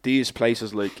time these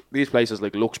places like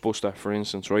Luxbuster, for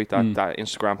instance, right? That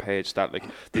Instagram page that like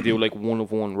they do like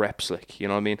 1-of-1 reps, like, you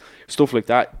know what I mean? Stuff like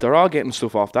that. They're all getting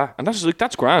stuff off that, and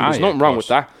that's grand. There's nothing wrong with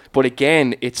that. But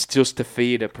again, it's just to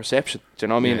feed a perception. Do you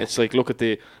know what I mean? Yeah. It's like look at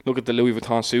the Louis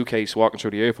Vuitton suitcase walking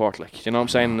through the airport, like, you know what I'm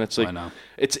saying? And it's like I know.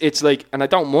 it's like, and I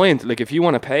don't mind, like, if you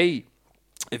want to pay.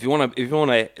 If you want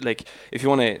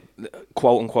to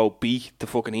quote unquote beat the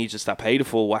fucking Aegis that pay the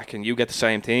full whack and you get the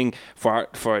same thing for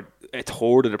a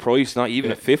third of the price, not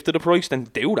even a fifth of the price, then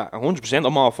do that. 100%.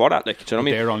 I'm all for that. Like, do you know what I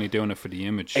mean? They're only doing it for the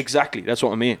image. Exactly. That's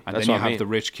what I mean. And that's then you what I have mean. the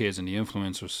rich kids and the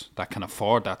influencers that can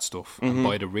afford that stuff and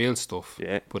buy the real stuff.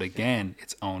 Yeah. But again,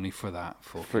 it's only for that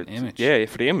fucking image. Yeah,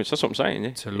 for the image. That's what I'm saying. Yeah.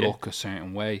 To look a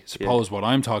certain way. Suppose what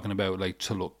I'm talking about, like,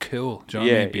 to look cool. Do you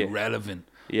know what I mean? Be relevant.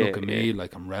 Look at me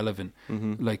like I'm relevant.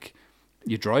 Like,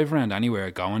 you drive around anywhere,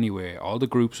 go anywhere, all the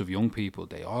groups of young people,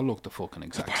 they all look the fucking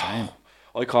exact same.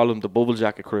 I call them the bubble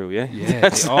jacket crew, yeah? Yeah,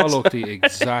 they all look the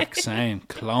exact same.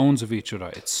 Clones of each other.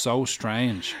 It's so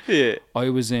strange. Yeah. I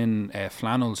was in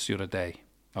flannels the other day.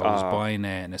 I was buying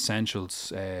an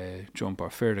Essentials jumper,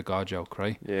 Fear the God joke,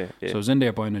 right? Yeah. So I was in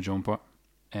there buying a jumper.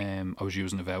 I was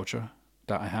using a voucher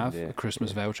that I have, a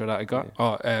Christmas voucher that I got.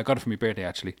 I got it for my birthday,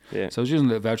 actually. Yeah. So I was using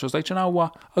the voucher. I was like, you know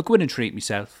what? I'll go in and treat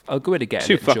myself. I'll go in and get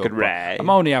Too a little fucking jumper. right. I'm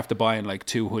only after buying like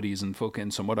 2 hoodies and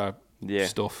fucking some other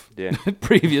stuff. Yeah.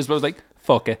 Previous, but I was like,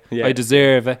 fuck it. Yeah. I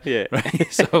deserve it. Yeah. Right?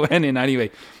 So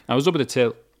anyway, I was up at the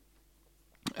till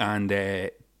and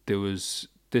there was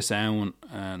this now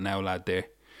lad there.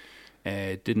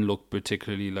 Didn't look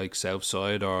particularly like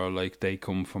Southside or like they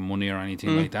come from money or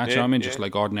anything like that. You know what I mean? Just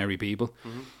like ordinary people.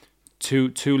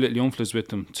 Two little young fellas with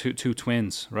them, two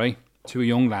twins, right? 2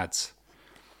 young lads.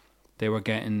 They were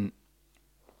getting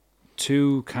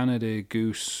 2 Canada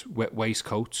Goose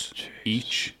waistcoats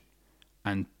each,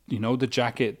 and you know the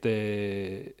jacket,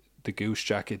 the Goose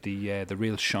jacket, the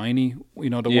real shiny, you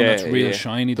know, the one that's real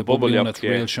shiny, the bubble one that's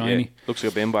real shiny. Looks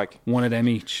like a bin bag. One of them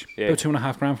each. About $2.5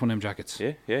 for one of them jackets.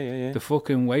 Yeah. The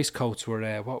fucking waistcoats were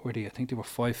what were they? I think they were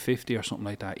 $5.50 or something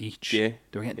like that each. Yeah.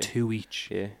 They were getting 2 each.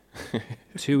 Yeah.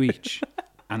 2 each,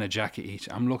 and a jacket each.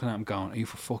 I'm looking at them going, "Are you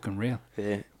for fucking real?"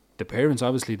 Yeah. The parents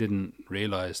obviously didn't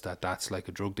realise that that's like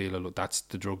a drug dealer look. That's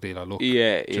the drug dealer look.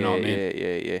 Yeah, do you know what I mean?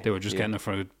 Yeah. They were just getting it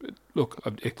for look.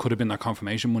 It could have been their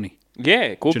confirmation money. Yeah,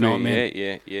 it could do you know be. What I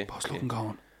mean? Yeah. But I was looking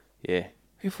going. Yeah.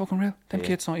 Are you fucking real? Them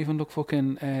kids don't even look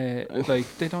fucking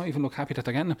like they don't even look happy that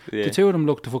they're getting them. Yeah. The 2 of them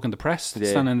looked fucking depressed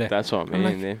standing there. That's what I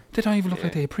mean. Like, they don't even look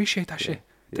like they appreciate that shit.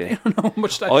 Yeah. They don't know how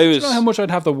much that. Do you know how much I'd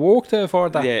have to work to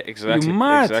afford that? Yeah, exactly. You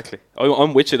mad? Exactly.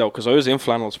 I'm with you though, because I was in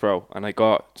flannels, bro, and I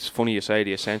got. It's funny you say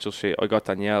the essential shit. I got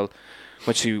Danielle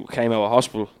when she came out of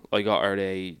hospital. I got her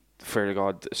the Fair to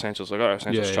God essentials. I got her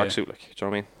essentials tracksuit. Like, do you know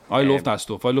what I mean? I love that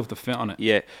stuff. I love the fit on it.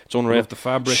 Yeah, it's unreal. I love the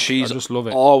fabric. I just love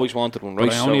it. Always wanted one, right?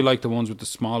 But I only like the ones with the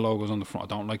small logos on the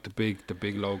front. I don't like the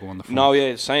big logo on the front. No,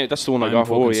 yeah, same. That's the one I got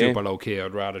for. Yeah, super low key.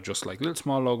 I'd rather just like little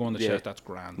small logo on the chest. That's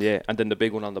grand. Yeah, and then the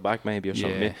big one on the back maybe or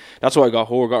something. Yeah. That's what I got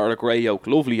her. Got her a grey yoke,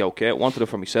 lovely yoke. Yeah, wanted it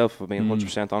for myself. If I'm being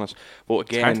 100% honest. But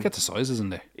again, it's hard to get the sizes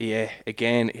in there. Yeah,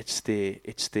 again, it's the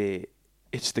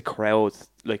crowd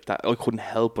like that. I couldn't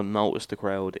help but notice the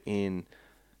crowd in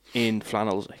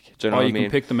flannels, like, do you know what I mean? You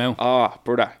can pick them out. Ah,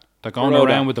 brother. They're going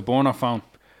around with the burner phone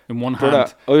in one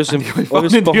hand. I was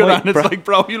behind, it's like,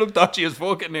 bro, you look dodgy as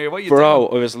fuck in there. What are you doing? Bro,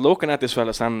 I was looking at this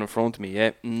fella standing in front of me,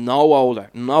 yeah, no older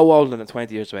than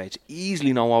 20 years of age,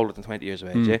 easily no older than 20 years of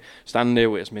age, yeah, standing there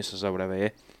with his missus or whatever, yeah.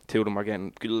 2 of them are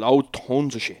getting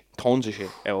tons of shit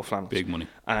out of flannels. Big money.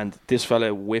 And this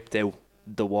fella whipped out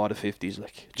the wad of 50s,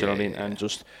 like, do you know what I mean? And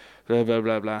just blah, blah,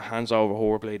 blah, blah, hands over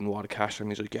her blade and wad of cash. And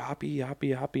he's like, you happy?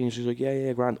 And she's like,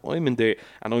 yeah, grand. I'm in there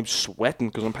and I'm sweating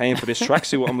because I'm paying for this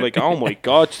tracksuit. I'm like, oh my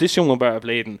God, this young one better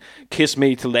blade and kiss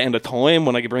me till the end of time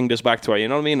when I can bring this back to her, you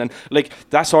know what I mean? And like,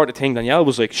 that sort of thing, Danielle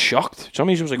was like shocked. Do you know what I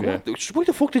mean? She was like, what? Why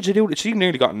the fuck did you do it? She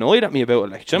nearly got annoyed at me about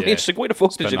it. Like, do you know what I mean? She's like, why the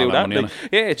fuck did you do that? Like,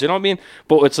 yeah, do you know what I mean?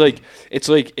 But it's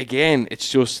like, again, it's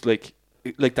just like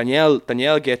Danielle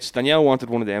wanted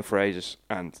one of them for ages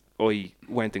and I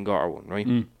went and got her one,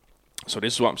 right? So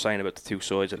this is what I'm saying about the 2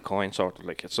 sides of the coin, sort of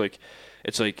like it's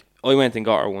like I went and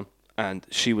got her one and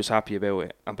she was happy about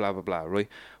it and blah blah blah, right?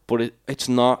 But it's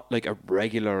not like a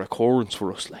regular occurrence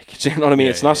for us, like, do you know what I mean?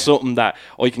 It's not something that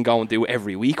I can go and do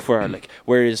every week for her, like,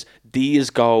 whereas these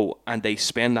go and they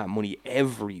spend that money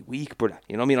every week, brother.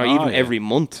 You know what I mean? Or even every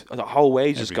month. The whole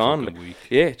wage is gone. Like,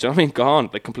 yeah, do you know what I mean? Gone.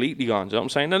 Like, completely gone. Do you know what I'm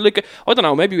saying? And like, I don't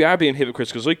know, maybe we are being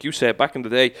hypocrites because like you said, back in the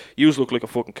day, you look like a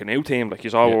fucking canoe team. Like,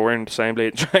 you all were wearing the same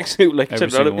blade tracksuit. Like, every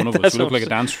single one of us. We look like a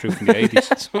dance troupe from the 80s.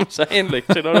 That's what I'm saying. Like,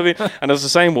 do you know what I mean? And it's the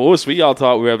same with us. We all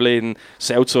thought we were bleeding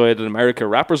Southside of America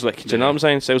rappers. Like, do you know what I'm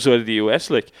saying? Southside of the US.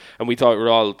 Like, and we thought we were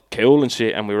all cool and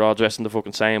shit and we were all dressed in the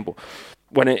fucking same. But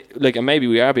when it, like, and maybe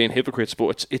we are being hypocrites,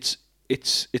 but it's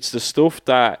the stuff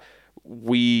that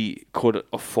we could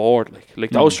afford,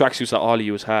 like those tracksuits that all of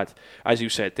you had, as you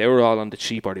said, they were all on the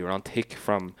cheap or they were on thick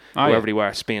from wherever they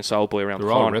were being sold by around the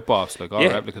corner. They're all rip-offs, like all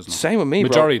replicas. Now. Same with me,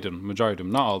 majority of them,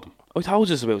 not all of them. I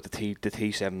told us about the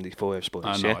T75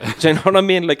 spoils, yeah. Do you know what I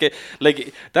mean? Like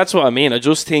that's what I mean. I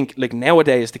just think like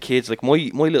nowadays the kids, like my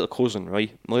little cousin,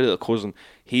 right? My little cousin,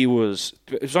 it was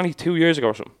only 2 years ago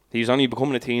or something. He's only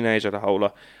becoming a teenager, the whole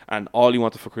lot, and all he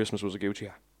wanted for Christmas was a Gucci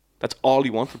hat. That's all he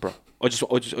wanted, bro. I just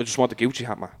want a Gucci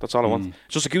hat, man. That's all I want.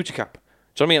 It's just a Gucci cap.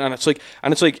 Do you know what I mean?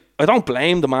 And it's like I don't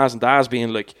blame the mas and dads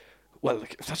being like, well,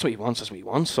 like, if that's what he wants, that's what he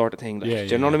wants, sort of thing. Like, do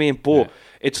you know what I mean? But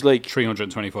it's like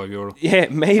 €325. Yeah,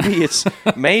 maybe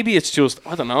it's just,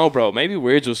 I don't know, bro. Maybe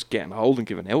we're just getting old and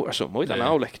giving out or something. I don't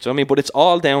know, like, do you know what I mean? But it's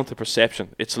all down to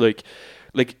perception. It's like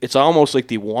it's almost like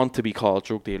they want to be called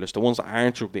drug dealers. The ones that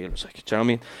aren't drug dealers, like, do you know what I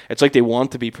mean? It's like they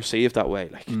want to be perceived that way,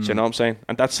 like, do you know what I'm saying?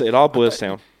 And that's it. All boils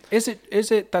down. Is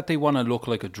it that they want to look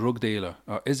like a drug dealer,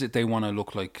 or is it they want to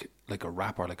look like a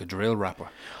rapper, like a drill rapper?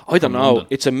 I don't know. London?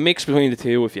 It's a mix between the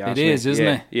two, if you ask me. It is, isn't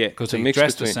it? Yeah, because they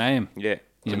dress the same. Yeah,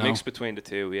 it's a mix between the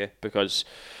two. Yeah, because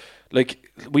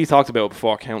like we talked about it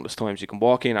before countless times, you can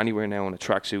walk in anywhere now in a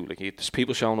tracksuit. Like there's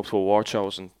people showing up to award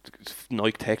shows and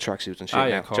Nike Tech tracksuits and shit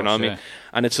now. Course, do you know what I mean?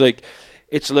 And it's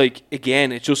like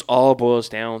again, it just all boils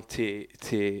down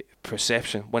to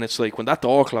perception. When it's like when that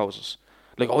door closes.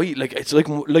 It's like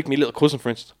me little cousin, for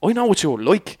instance. I know what you're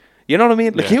like. You know what I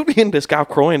mean? Like, you'd be in this gap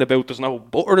crying about there's no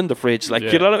butter in the fridge. Like,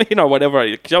 you know what I mean? Or whatever.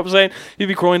 You know what I'm saying? You'd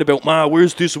be crying about, ma,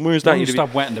 where's this and where's that? You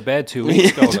stop wetting the bed 2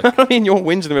 weeks ago. You know what I mean? You're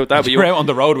whinging about that. But you're out on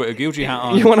the road with a Gucci hat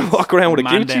on. You want to walk around with a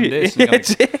Gucci? It's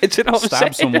it. You know what I'm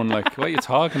saying? Stab someone, like, what are you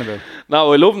talking about?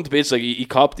 No, I love him to bits. Like, he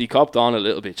copped on a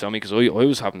little bit, you know what I mean? Because I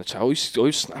was having a chat. I was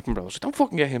snapping, bro. I was like, don't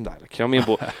fucking get him that. Like, you know what I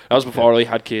mean? But that was before I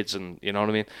had kids, and you know what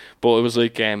I mean? But it was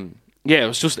like, yeah, it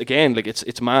was just, again, like,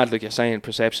 it's mad, like you're saying,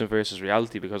 perception versus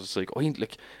reality, because it's like,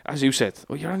 like, as you said,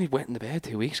 you're only wet in the bed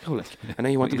 2 weeks ago, like, and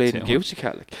then you want to play the Gucci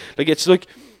cat, like, it's like,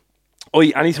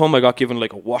 anytime I got given,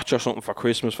 like, a watch or something for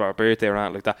Christmas, for a birthday or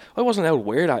anything like that, I wasn't allowed to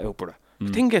wear that out, brother.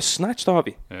 The thing gets snatched off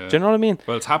you. Yeah. Do you know what I mean?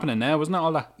 Well, it's happening now, isn't it,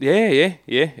 all that? Yeah,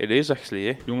 it is actually,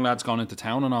 yeah. Young lads going into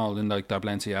town and all, in, like, their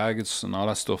Balenciagas and all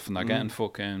that stuff, and they're getting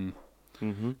fucking...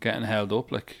 getting held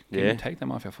up, like, take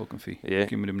them off your fucking feet. Yeah.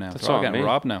 Give me them now. They're all getting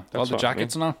robbed now. All the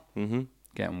jackets and all.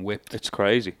 Getting whipped. It's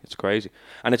crazy.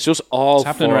 And it's just all it's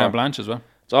happening around Blanche as well.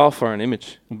 It's all for an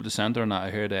image. Up at the centre and that, I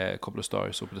heard a couple of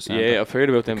stories up at the centre. Yeah, I've heard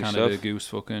about them myself. Canada Goose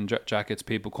fucking jackets,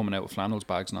 people coming out with flannels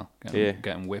bags now.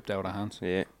 Getting whipped out of hands.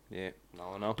 Yeah.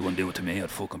 No. Don't do it to me,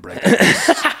 I'd fucking break it.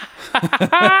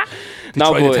 They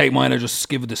try to take mine, I just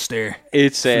give it a stare.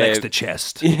 It's flex the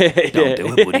chest. Don't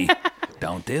do it, buddy.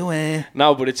 Don't do it.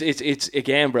 No, but it's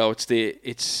again, bro.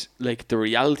 It's like the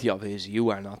reality of it is you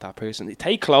are not that person. They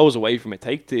take clothes away from it.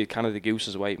 Take the Canada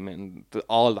Gooses away from it, and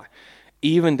all that.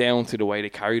 Even down to the way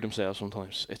they carry themselves.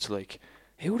 Sometimes it's like,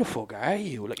 who the fuck are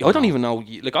you? Like, I don't even know.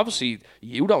 Like, obviously,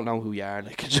 you don't know who you are.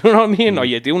 Like, do you know what I mean? Or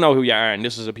you do know who you are, and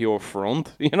this is a pure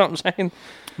front. You know what I'm saying?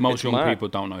 Most young people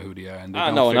don't know who they are, and they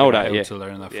don't figure it out until they're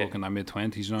in their fucking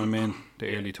mid-20s. You know what I mean?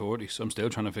 The early 30s. I'm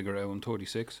still trying to figure it out. I'm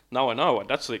 36. No, I know.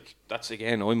 That's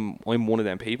again. I'm one of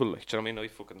them people. Like, do you know what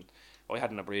I mean? I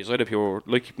hadn't a breeze. I had a pure,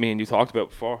 like me and you talked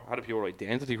about before, I had a pure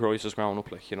identity crisis growing up.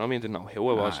 Like, you know what I mean? Didn't know who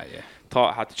I was.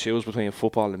 Thought I had to choose between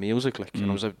football and music. Like, and it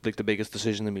was like the biggest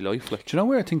decision in my life. Like, do you know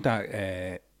where I think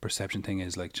that perception thing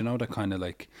is? Like, do you know that kind of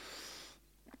like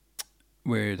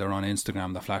where they're on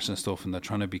Instagram, they're flashing stuff, and they're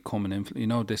trying to become an influencer. You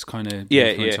know, this kind of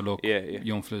influencer look.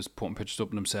 Young fellas putting pictures up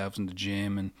of themselves in the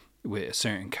gym and with a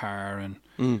certain car and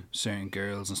certain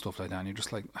girls and stuff like that, and you're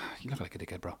just like, you look like a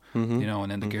dickhead, bro. You know,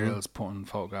 and then the girls putting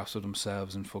photographs of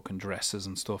themselves in fucking dresses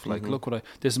and stuff. Like, look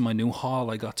this is my new haul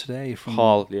I got today from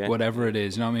whatever it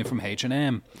is. You know what I mean? From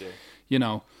H&M. You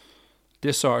know,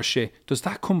 this sort of shit. Does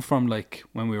that come from like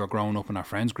when we were growing up in our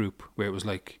friends group, where it was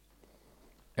like,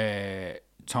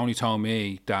 Tony told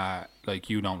me that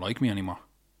like you don't like me anymore,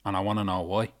 and I want to know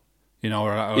why. You know,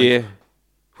 or like,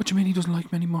 what do you mean he doesn't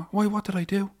like me anymore? Why? What did I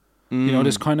do? You know,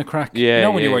 this kind of crack. You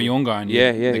know, when you were younger and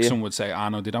someone would say,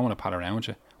 no, they don't want to pat around with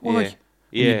you. Why?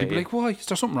 You'd be like, why? Is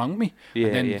there something wrong with me?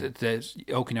 And then the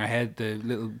yolk in your head, the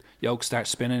little yolk starts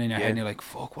spinning in your head, and you're like,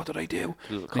 fuck, what did I do?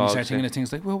 And you start thinking of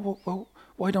things like, well,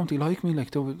 why don't they like me?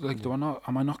 Like,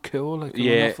 am I not cool? Like,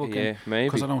 maybe.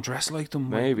 Because I don't dress like them.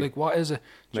 Maybe. Like, what is it?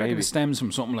 Maybe it stems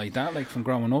from something like that, like from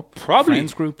growing up. Probably.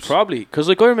 Friends groups. Probably. Because,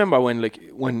 like, I remember when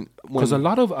because a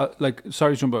lot of,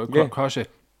 sorry to jump across it,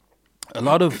 a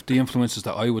lot of the influences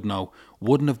that I would know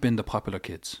wouldn't have been the popular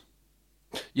kids.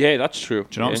 Yeah, that's true.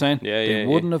 Do you know what I'm saying? They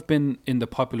wouldn't have been in the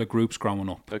popular groups growing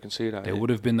up. I can see that. They would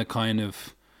have been the kind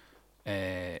of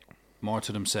more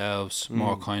to themselves,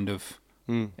 more kind of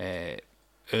a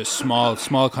small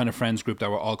kind of friends group that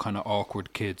were all kind of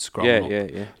awkward kids growing up.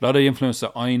 A lot of the influence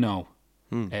that I know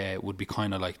would be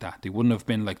kind of like that. They wouldn't have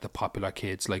been like the popular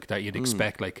kids like that you'd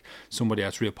expect, like somebody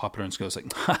that's real popular in school is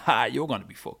like, haha, you're going to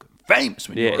be fucking famous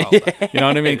when you're older. You know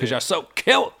what I mean? Because you're so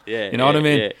cool. You know what I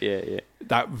mean?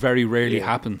 That very rarely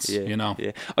happens, you know?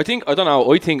 I don't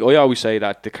know. I always say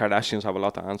that the Kardashians have a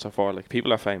lot to answer for. Like,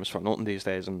 people are famous for nothing these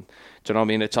days, and do you know what I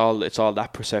mean? It's all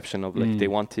that perception of like they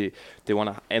want to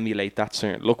emulate that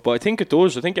certain look. But I think it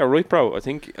does. I think you're right, bro. I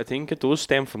think it does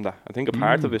stem from that. I think a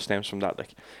part of it stems from that. Like,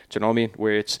 do you know what I mean?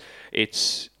 Where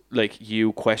it's like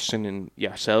you questioning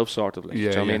yourself, sort of like, do you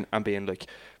know what I mean? And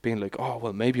being like, oh,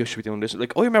 well, maybe I should be doing this.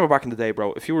 Like, I remember back in the day,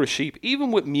 bro, if you were a sheep,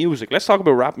 even with music, let's talk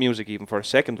about rap music even for a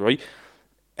second, right?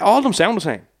 All of them sound the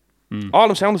same. All of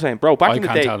them sound the same, bro. Back in the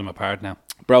day, I can't tell them apart now.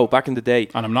 Bro, back in the day.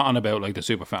 And I'm not on about like the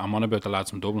super fan. I'm on about the lads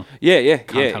from Dublin. Can't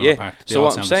tell them apart. So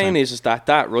what I'm saying is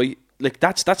that right, like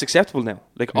that's acceptable now.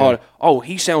 Like, oh,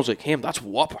 he sounds like him. That's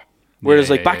whopper.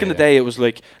 Whereas, like, back in the day, it was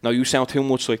like, no, you sound too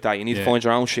much like that. You need to find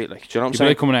your own shit. Like, do you know what I'm saying?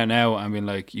 You're coming out now and being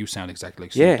like, you sound exactly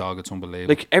like Snoop Dogg. It's unbelievable.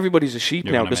 Like, everybody's a sheep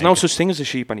now. There's no such thing as a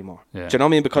sheep anymore. Do you know what I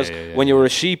mean? Because when you were a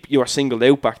sheep, you were singled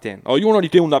out back then. Oh, you were only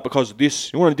doing that because of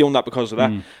this. You were only doing that because of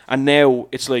that. And now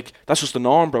it's like, that's just the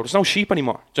norm, bro. There's no sheep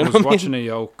anymore. Do you know what I mean? Watching a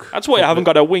yoke. That's why I haven't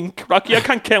got a wink, Rocky. I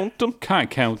can't count them.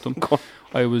 Can't count them.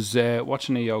 I was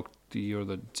watching a yoke the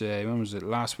other day. When was it?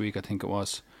 Last week, I think it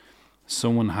was.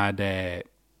 Someone had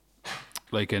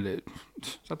like is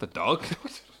that the dog?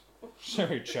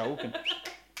 Sorry, choking.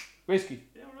 Whiskey,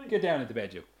 get down into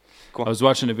bed, you. I was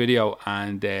watching a video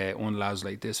and one lad was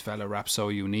like, "This fella raps so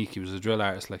unique." He was a drill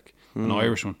artist, like an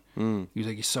Irish one. He was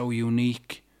like, "He's so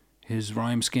unique. His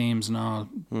rhyme schemes and all,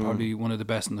 probably one of the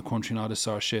best in the country and all this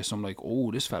sort of shit." So I'm like,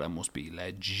 "Oh, this fella must be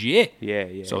legit." Yeah.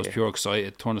 So I was pure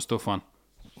excited, ton of stuff on.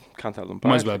 Can't tell them.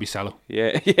 Might as well be Cello.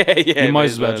 Yeah. You might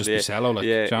as well just be Cello, like. Do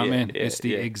you know what I mean? Yeah, it's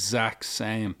the exact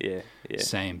same. Yeah.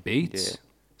 Same beats,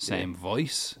 same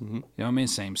voice. You know what I mean?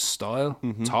 Same style.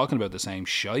 Talking about the same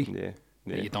shite. Yeah.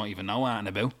 That you don't even know anything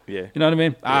about. Yeah. You know what I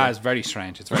mean? It's very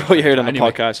strange. It's very strange. You heard on the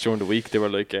podcast during the week, they were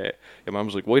like, your mum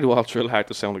was like, "Why do all drill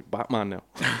artists sound like Batman now?"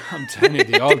 I'm telling you,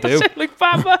 they all do. Sound like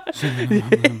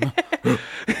Batman.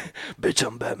 Bitch,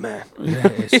 I'm Batman. Yeah,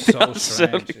 it's so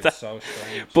strange. It's so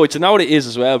strange. But you know what it is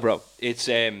as well, bro? It's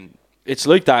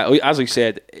like that. As I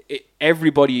said,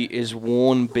 everybody is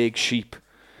one big sheep.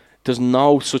 There's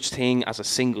no such thing as a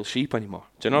single sheep anymore.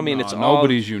 Do you know what I mean? It's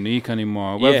nobody's unique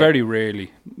anymore. Well, very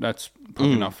rarely. That's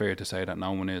probably not fair to say that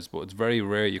no one is, but it's very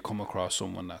rare you come across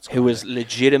someone that's who is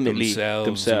legitimately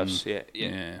themselves.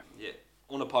 Yeah.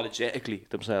 Unapologetically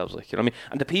themselves, like, you know what I mean?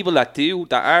 And the people that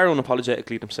are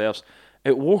unapologetically themselves,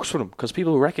 it works for them because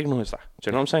people recognise that. Do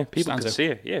you know what I'm saying? People can see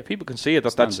it. Yeah, people can see it.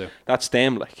 That's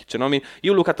them. Like, do you know what I mean?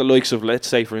 You look at the likes of, let's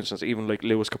say, for instance, even like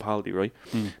Lewis Capaldi, right?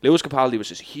 Lewis Capaldi was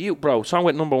just huge, bro. Song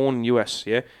went number 1 in the US.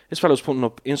 Yeah, this fellow's putting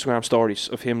up Instagram stories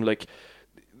of him like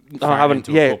having.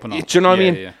 Yeah, do you know what I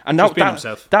mean? Yeah. And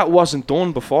that wasn't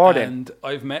done before then. And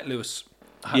I've met Lewis.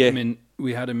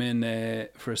 We had him in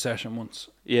for a session once.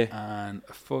 Yeah, and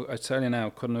I tell you now,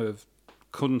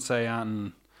 couldn't say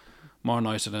anything more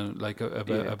nicer than like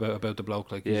about the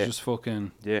bloke. Like, he's just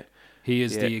fucking. Yeah, he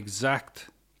is the exact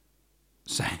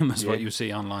same as what you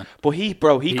see online. But he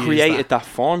created that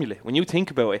formula. When you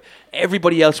think about it,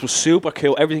 everybody else was super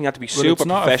cool. Everything had to be super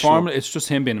professional. It's not a formula. It's just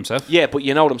him being himself. Yeah, but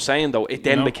you know what I'm saying, though. It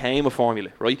then became a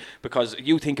formula, right? Because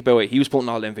you think about it, he was putting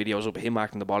all them videos up of him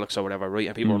acting the bollocks or whatever, right?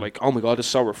 And people were like, "Oh my god, this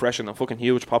is so refreshing! A fucking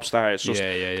huge pop star. It's just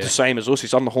the same as us.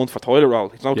 He's on the hunt for toilet roll.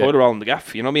 He's no toilet roll in the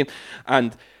gaff. You know what I mean?"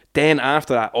 And then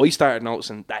after that, I started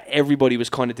noticing that everybody was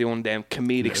kind of doing them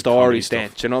comedic stories then.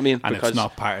 Do you know what I mean? And it's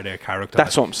not part of their character.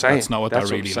 That's what I'm saying. That's not what they're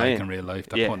really like in real life.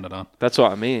 They're putting it on. That's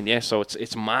what I mean. Yeah, so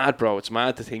it's mad, bro. It's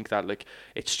mad to think that, like,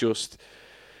 it just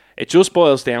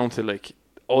boils down to, like,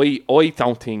 I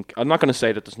don't think, I'm not going to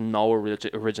say that there's no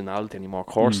originality anymore. Of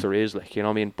course there is, like, you know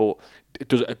what I mean? But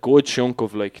there's a good chunk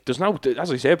of, like, there's no,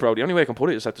 as I said, bro, the only way I can put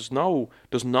it is that there's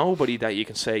nobody that you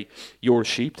can say you're a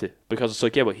sheep to, because it's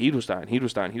like, yeah, but he does that and he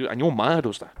does that and your ma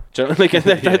does that. Do you know, like,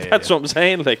 that's what I'm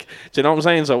saying. Like, do you know what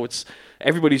I'm saying? So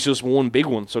everybody's just one big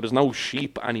one, so there's no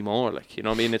sheep anymore. Like, you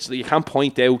know what I mean? It's, you can't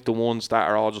point out the ones that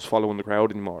are all just following the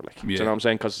crowd anymore. Like, do you know what I'm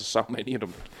saying? Because there's so many of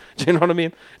them. Do you know what I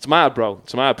mean? It's mad, bro.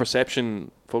 It's mad. Perception,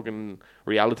 fucking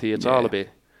reality. It's all a bit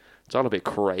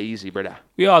crazy, brother.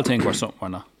 We all think we're something we're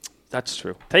not. That's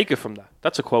true. Take it from that.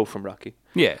 That's a quote from Rocky.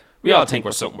 Yeah, we all think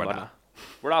we're something we're not.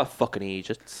 We're all fucking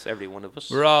Egypts, every one of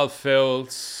us. We're all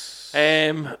fools.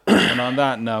 And on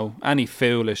that note, any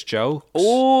foolish jokes?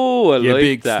 Oh, you like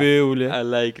big that. Fool, I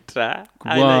like that.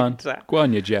 Go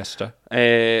on, you jester.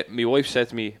 My wife said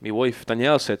to me,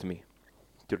 Danielle said to me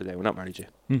the other day, we're not married yet.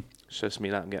 She says to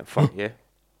me that I'm getting fat, yeah.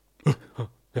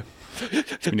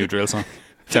 It's my new drill song.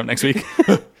 It's out next week.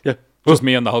 Yeah. Just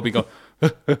me on the hobby go.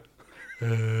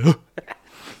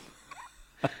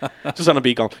 Just on a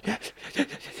beat going.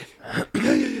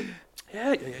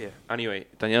 Yeah. Anyway,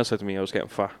 Danielle said to me I was getting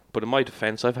fat, but in my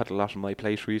defence, I've had a lot on my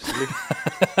plate recently.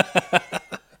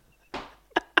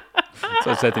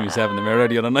 So I said to myself in the mirror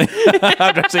the other night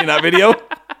after seeing that video.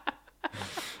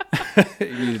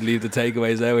 You need to leave the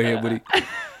takeaways out here, buddy.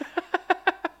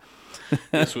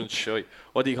 This one's shy.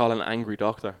 What do you call an angry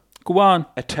doctor? Go on.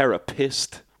 A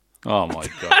therapist. Oh my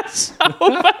god. That's so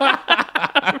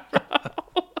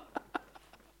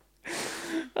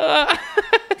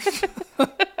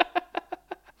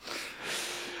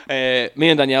bad, me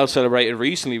and Danielle celebrated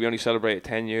recently. We only celebrated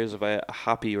 10 years of a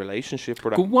happy relationship.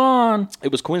 Brother. Go on.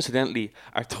 It was coincidentally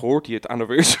our 30th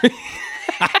anniversary.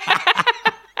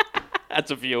 That's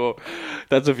a pure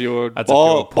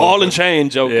ball and chain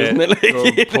joke, isn't it?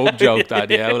 Like, pub joke, that,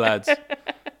 lads.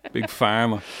 Big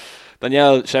farmer.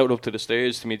 Danielle shouted up to the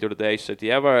stairs to me the other day. She said, "Do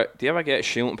you ever get a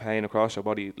shooting pain across your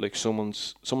body, like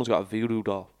someone's got a voodoo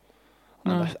doll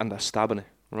and they're stabbing it,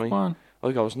 right?" Go on.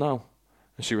 I goes, "No,"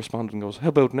 and she responded and goes, "How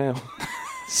about now?"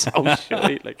 So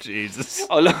shy, like, Jesus.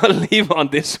 I'll leave on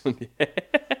this one. Yeah.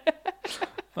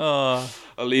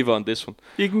 I'll leave on this one.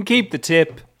 You can keep the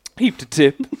tip. Heap the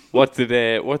tip. What did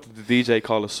the DJ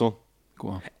call his son? Go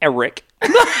on. Eric.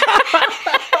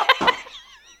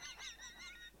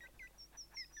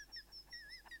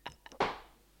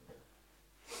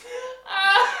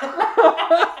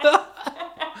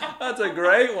 That's a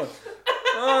great one.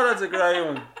 Oh, that's a great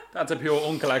one. That's a pure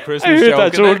uncle at I Christmas heard joke.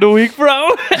 that during the week,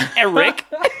 bro. Eric.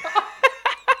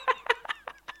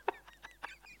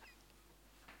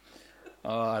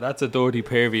 Oh, that's a dirty,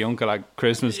 pervy uncle at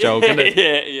Christmas joke, isn't it?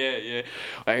 Yeah.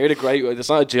 I heard a great. It's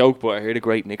not a joke, but I heard a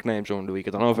great nickname during the week.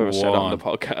 I don't know if I ever said it on the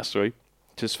podcast, right?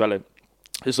 This fella,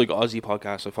 this like Aussie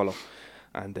podcast I follow,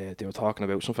 and they were talking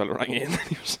about some fella rang in. And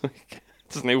he was like,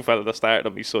 "This new fella that started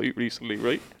on my site recently,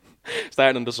 right?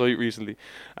 Started on the site recently,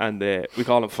 and we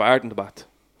call him Fart in the Bat."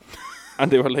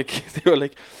 And they were like,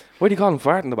 "Why do you call him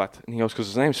Fart in the Bat?" And he goes, "Because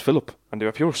his name's Philip." And they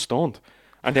were pure stoned.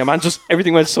 And the man just,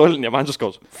 everything went silent, and the man just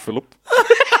goes, "Philip."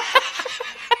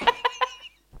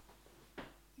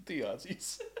 The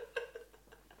Aussies.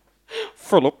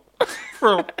 Philip.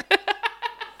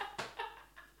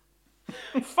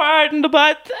 Fart in the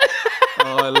Bat.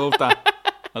 Oh, I love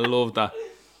that.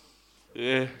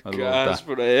 Yeah, I love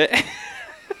that.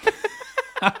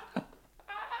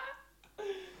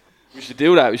 We should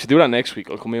do that. We should do that next week.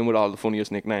 I'll come in with all the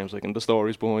funniest nicknames, like, and the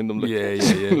stories behind them. Like,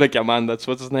 Yeah. Like your man, what's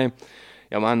his name?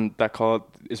 Your man that called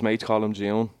his mates call him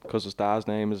June because his dad's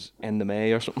name is End of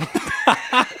May or something.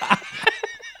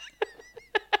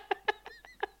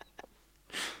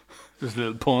 Just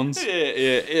little puns.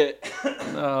 Yeah.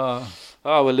 Oh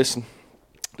well, listen,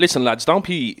 lads. Don't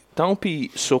be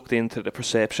sucked into the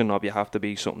perception of you have to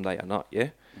be something that you're not. Yeah,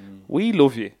 we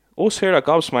love you. Us here at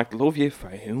Gobsmacked love you for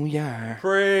who you are.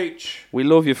 Preach. We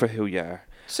love you for who you are.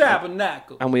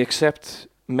 Tabernacle. And we accept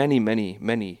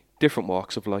many different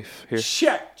walks of life here.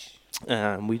 Church.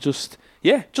 We just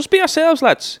be ourselves,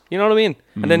 lads. You know what I mean?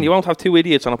 And then you won't have two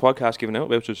idiots on a podcast giving out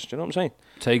about us. Do you know what I'm saying?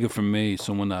 Take it from me,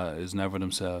 someone that is never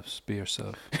themselves. Be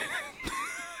yourself.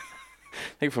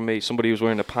 Take it from me, somebody who's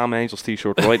wearing a Palm Angels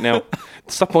t-shirt right now.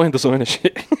 Stop buying designer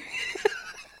shit.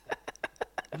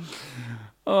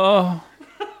 Oh.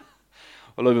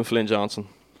 Well, I've been Flynn Johnson.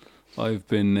 I've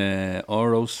been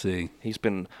ROC. He's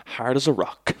been hard as a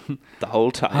rock the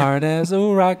whole time. Hard as a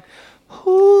rock.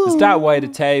 Ooh. Is that why the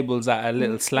table's at a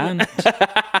little slant?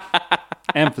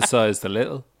 Emphasise the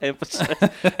little.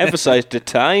 Emphasise the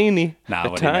tiny. Nah,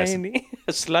 the tiny.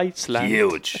 A slight slant.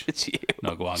 Huge. It's huge.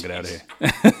 No, go on, get out of here.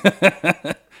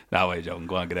 That way, Joe.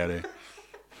 Go on, get out of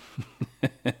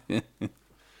here.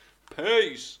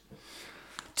 Peace.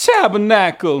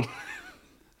 Tabernacle.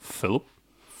 Philip.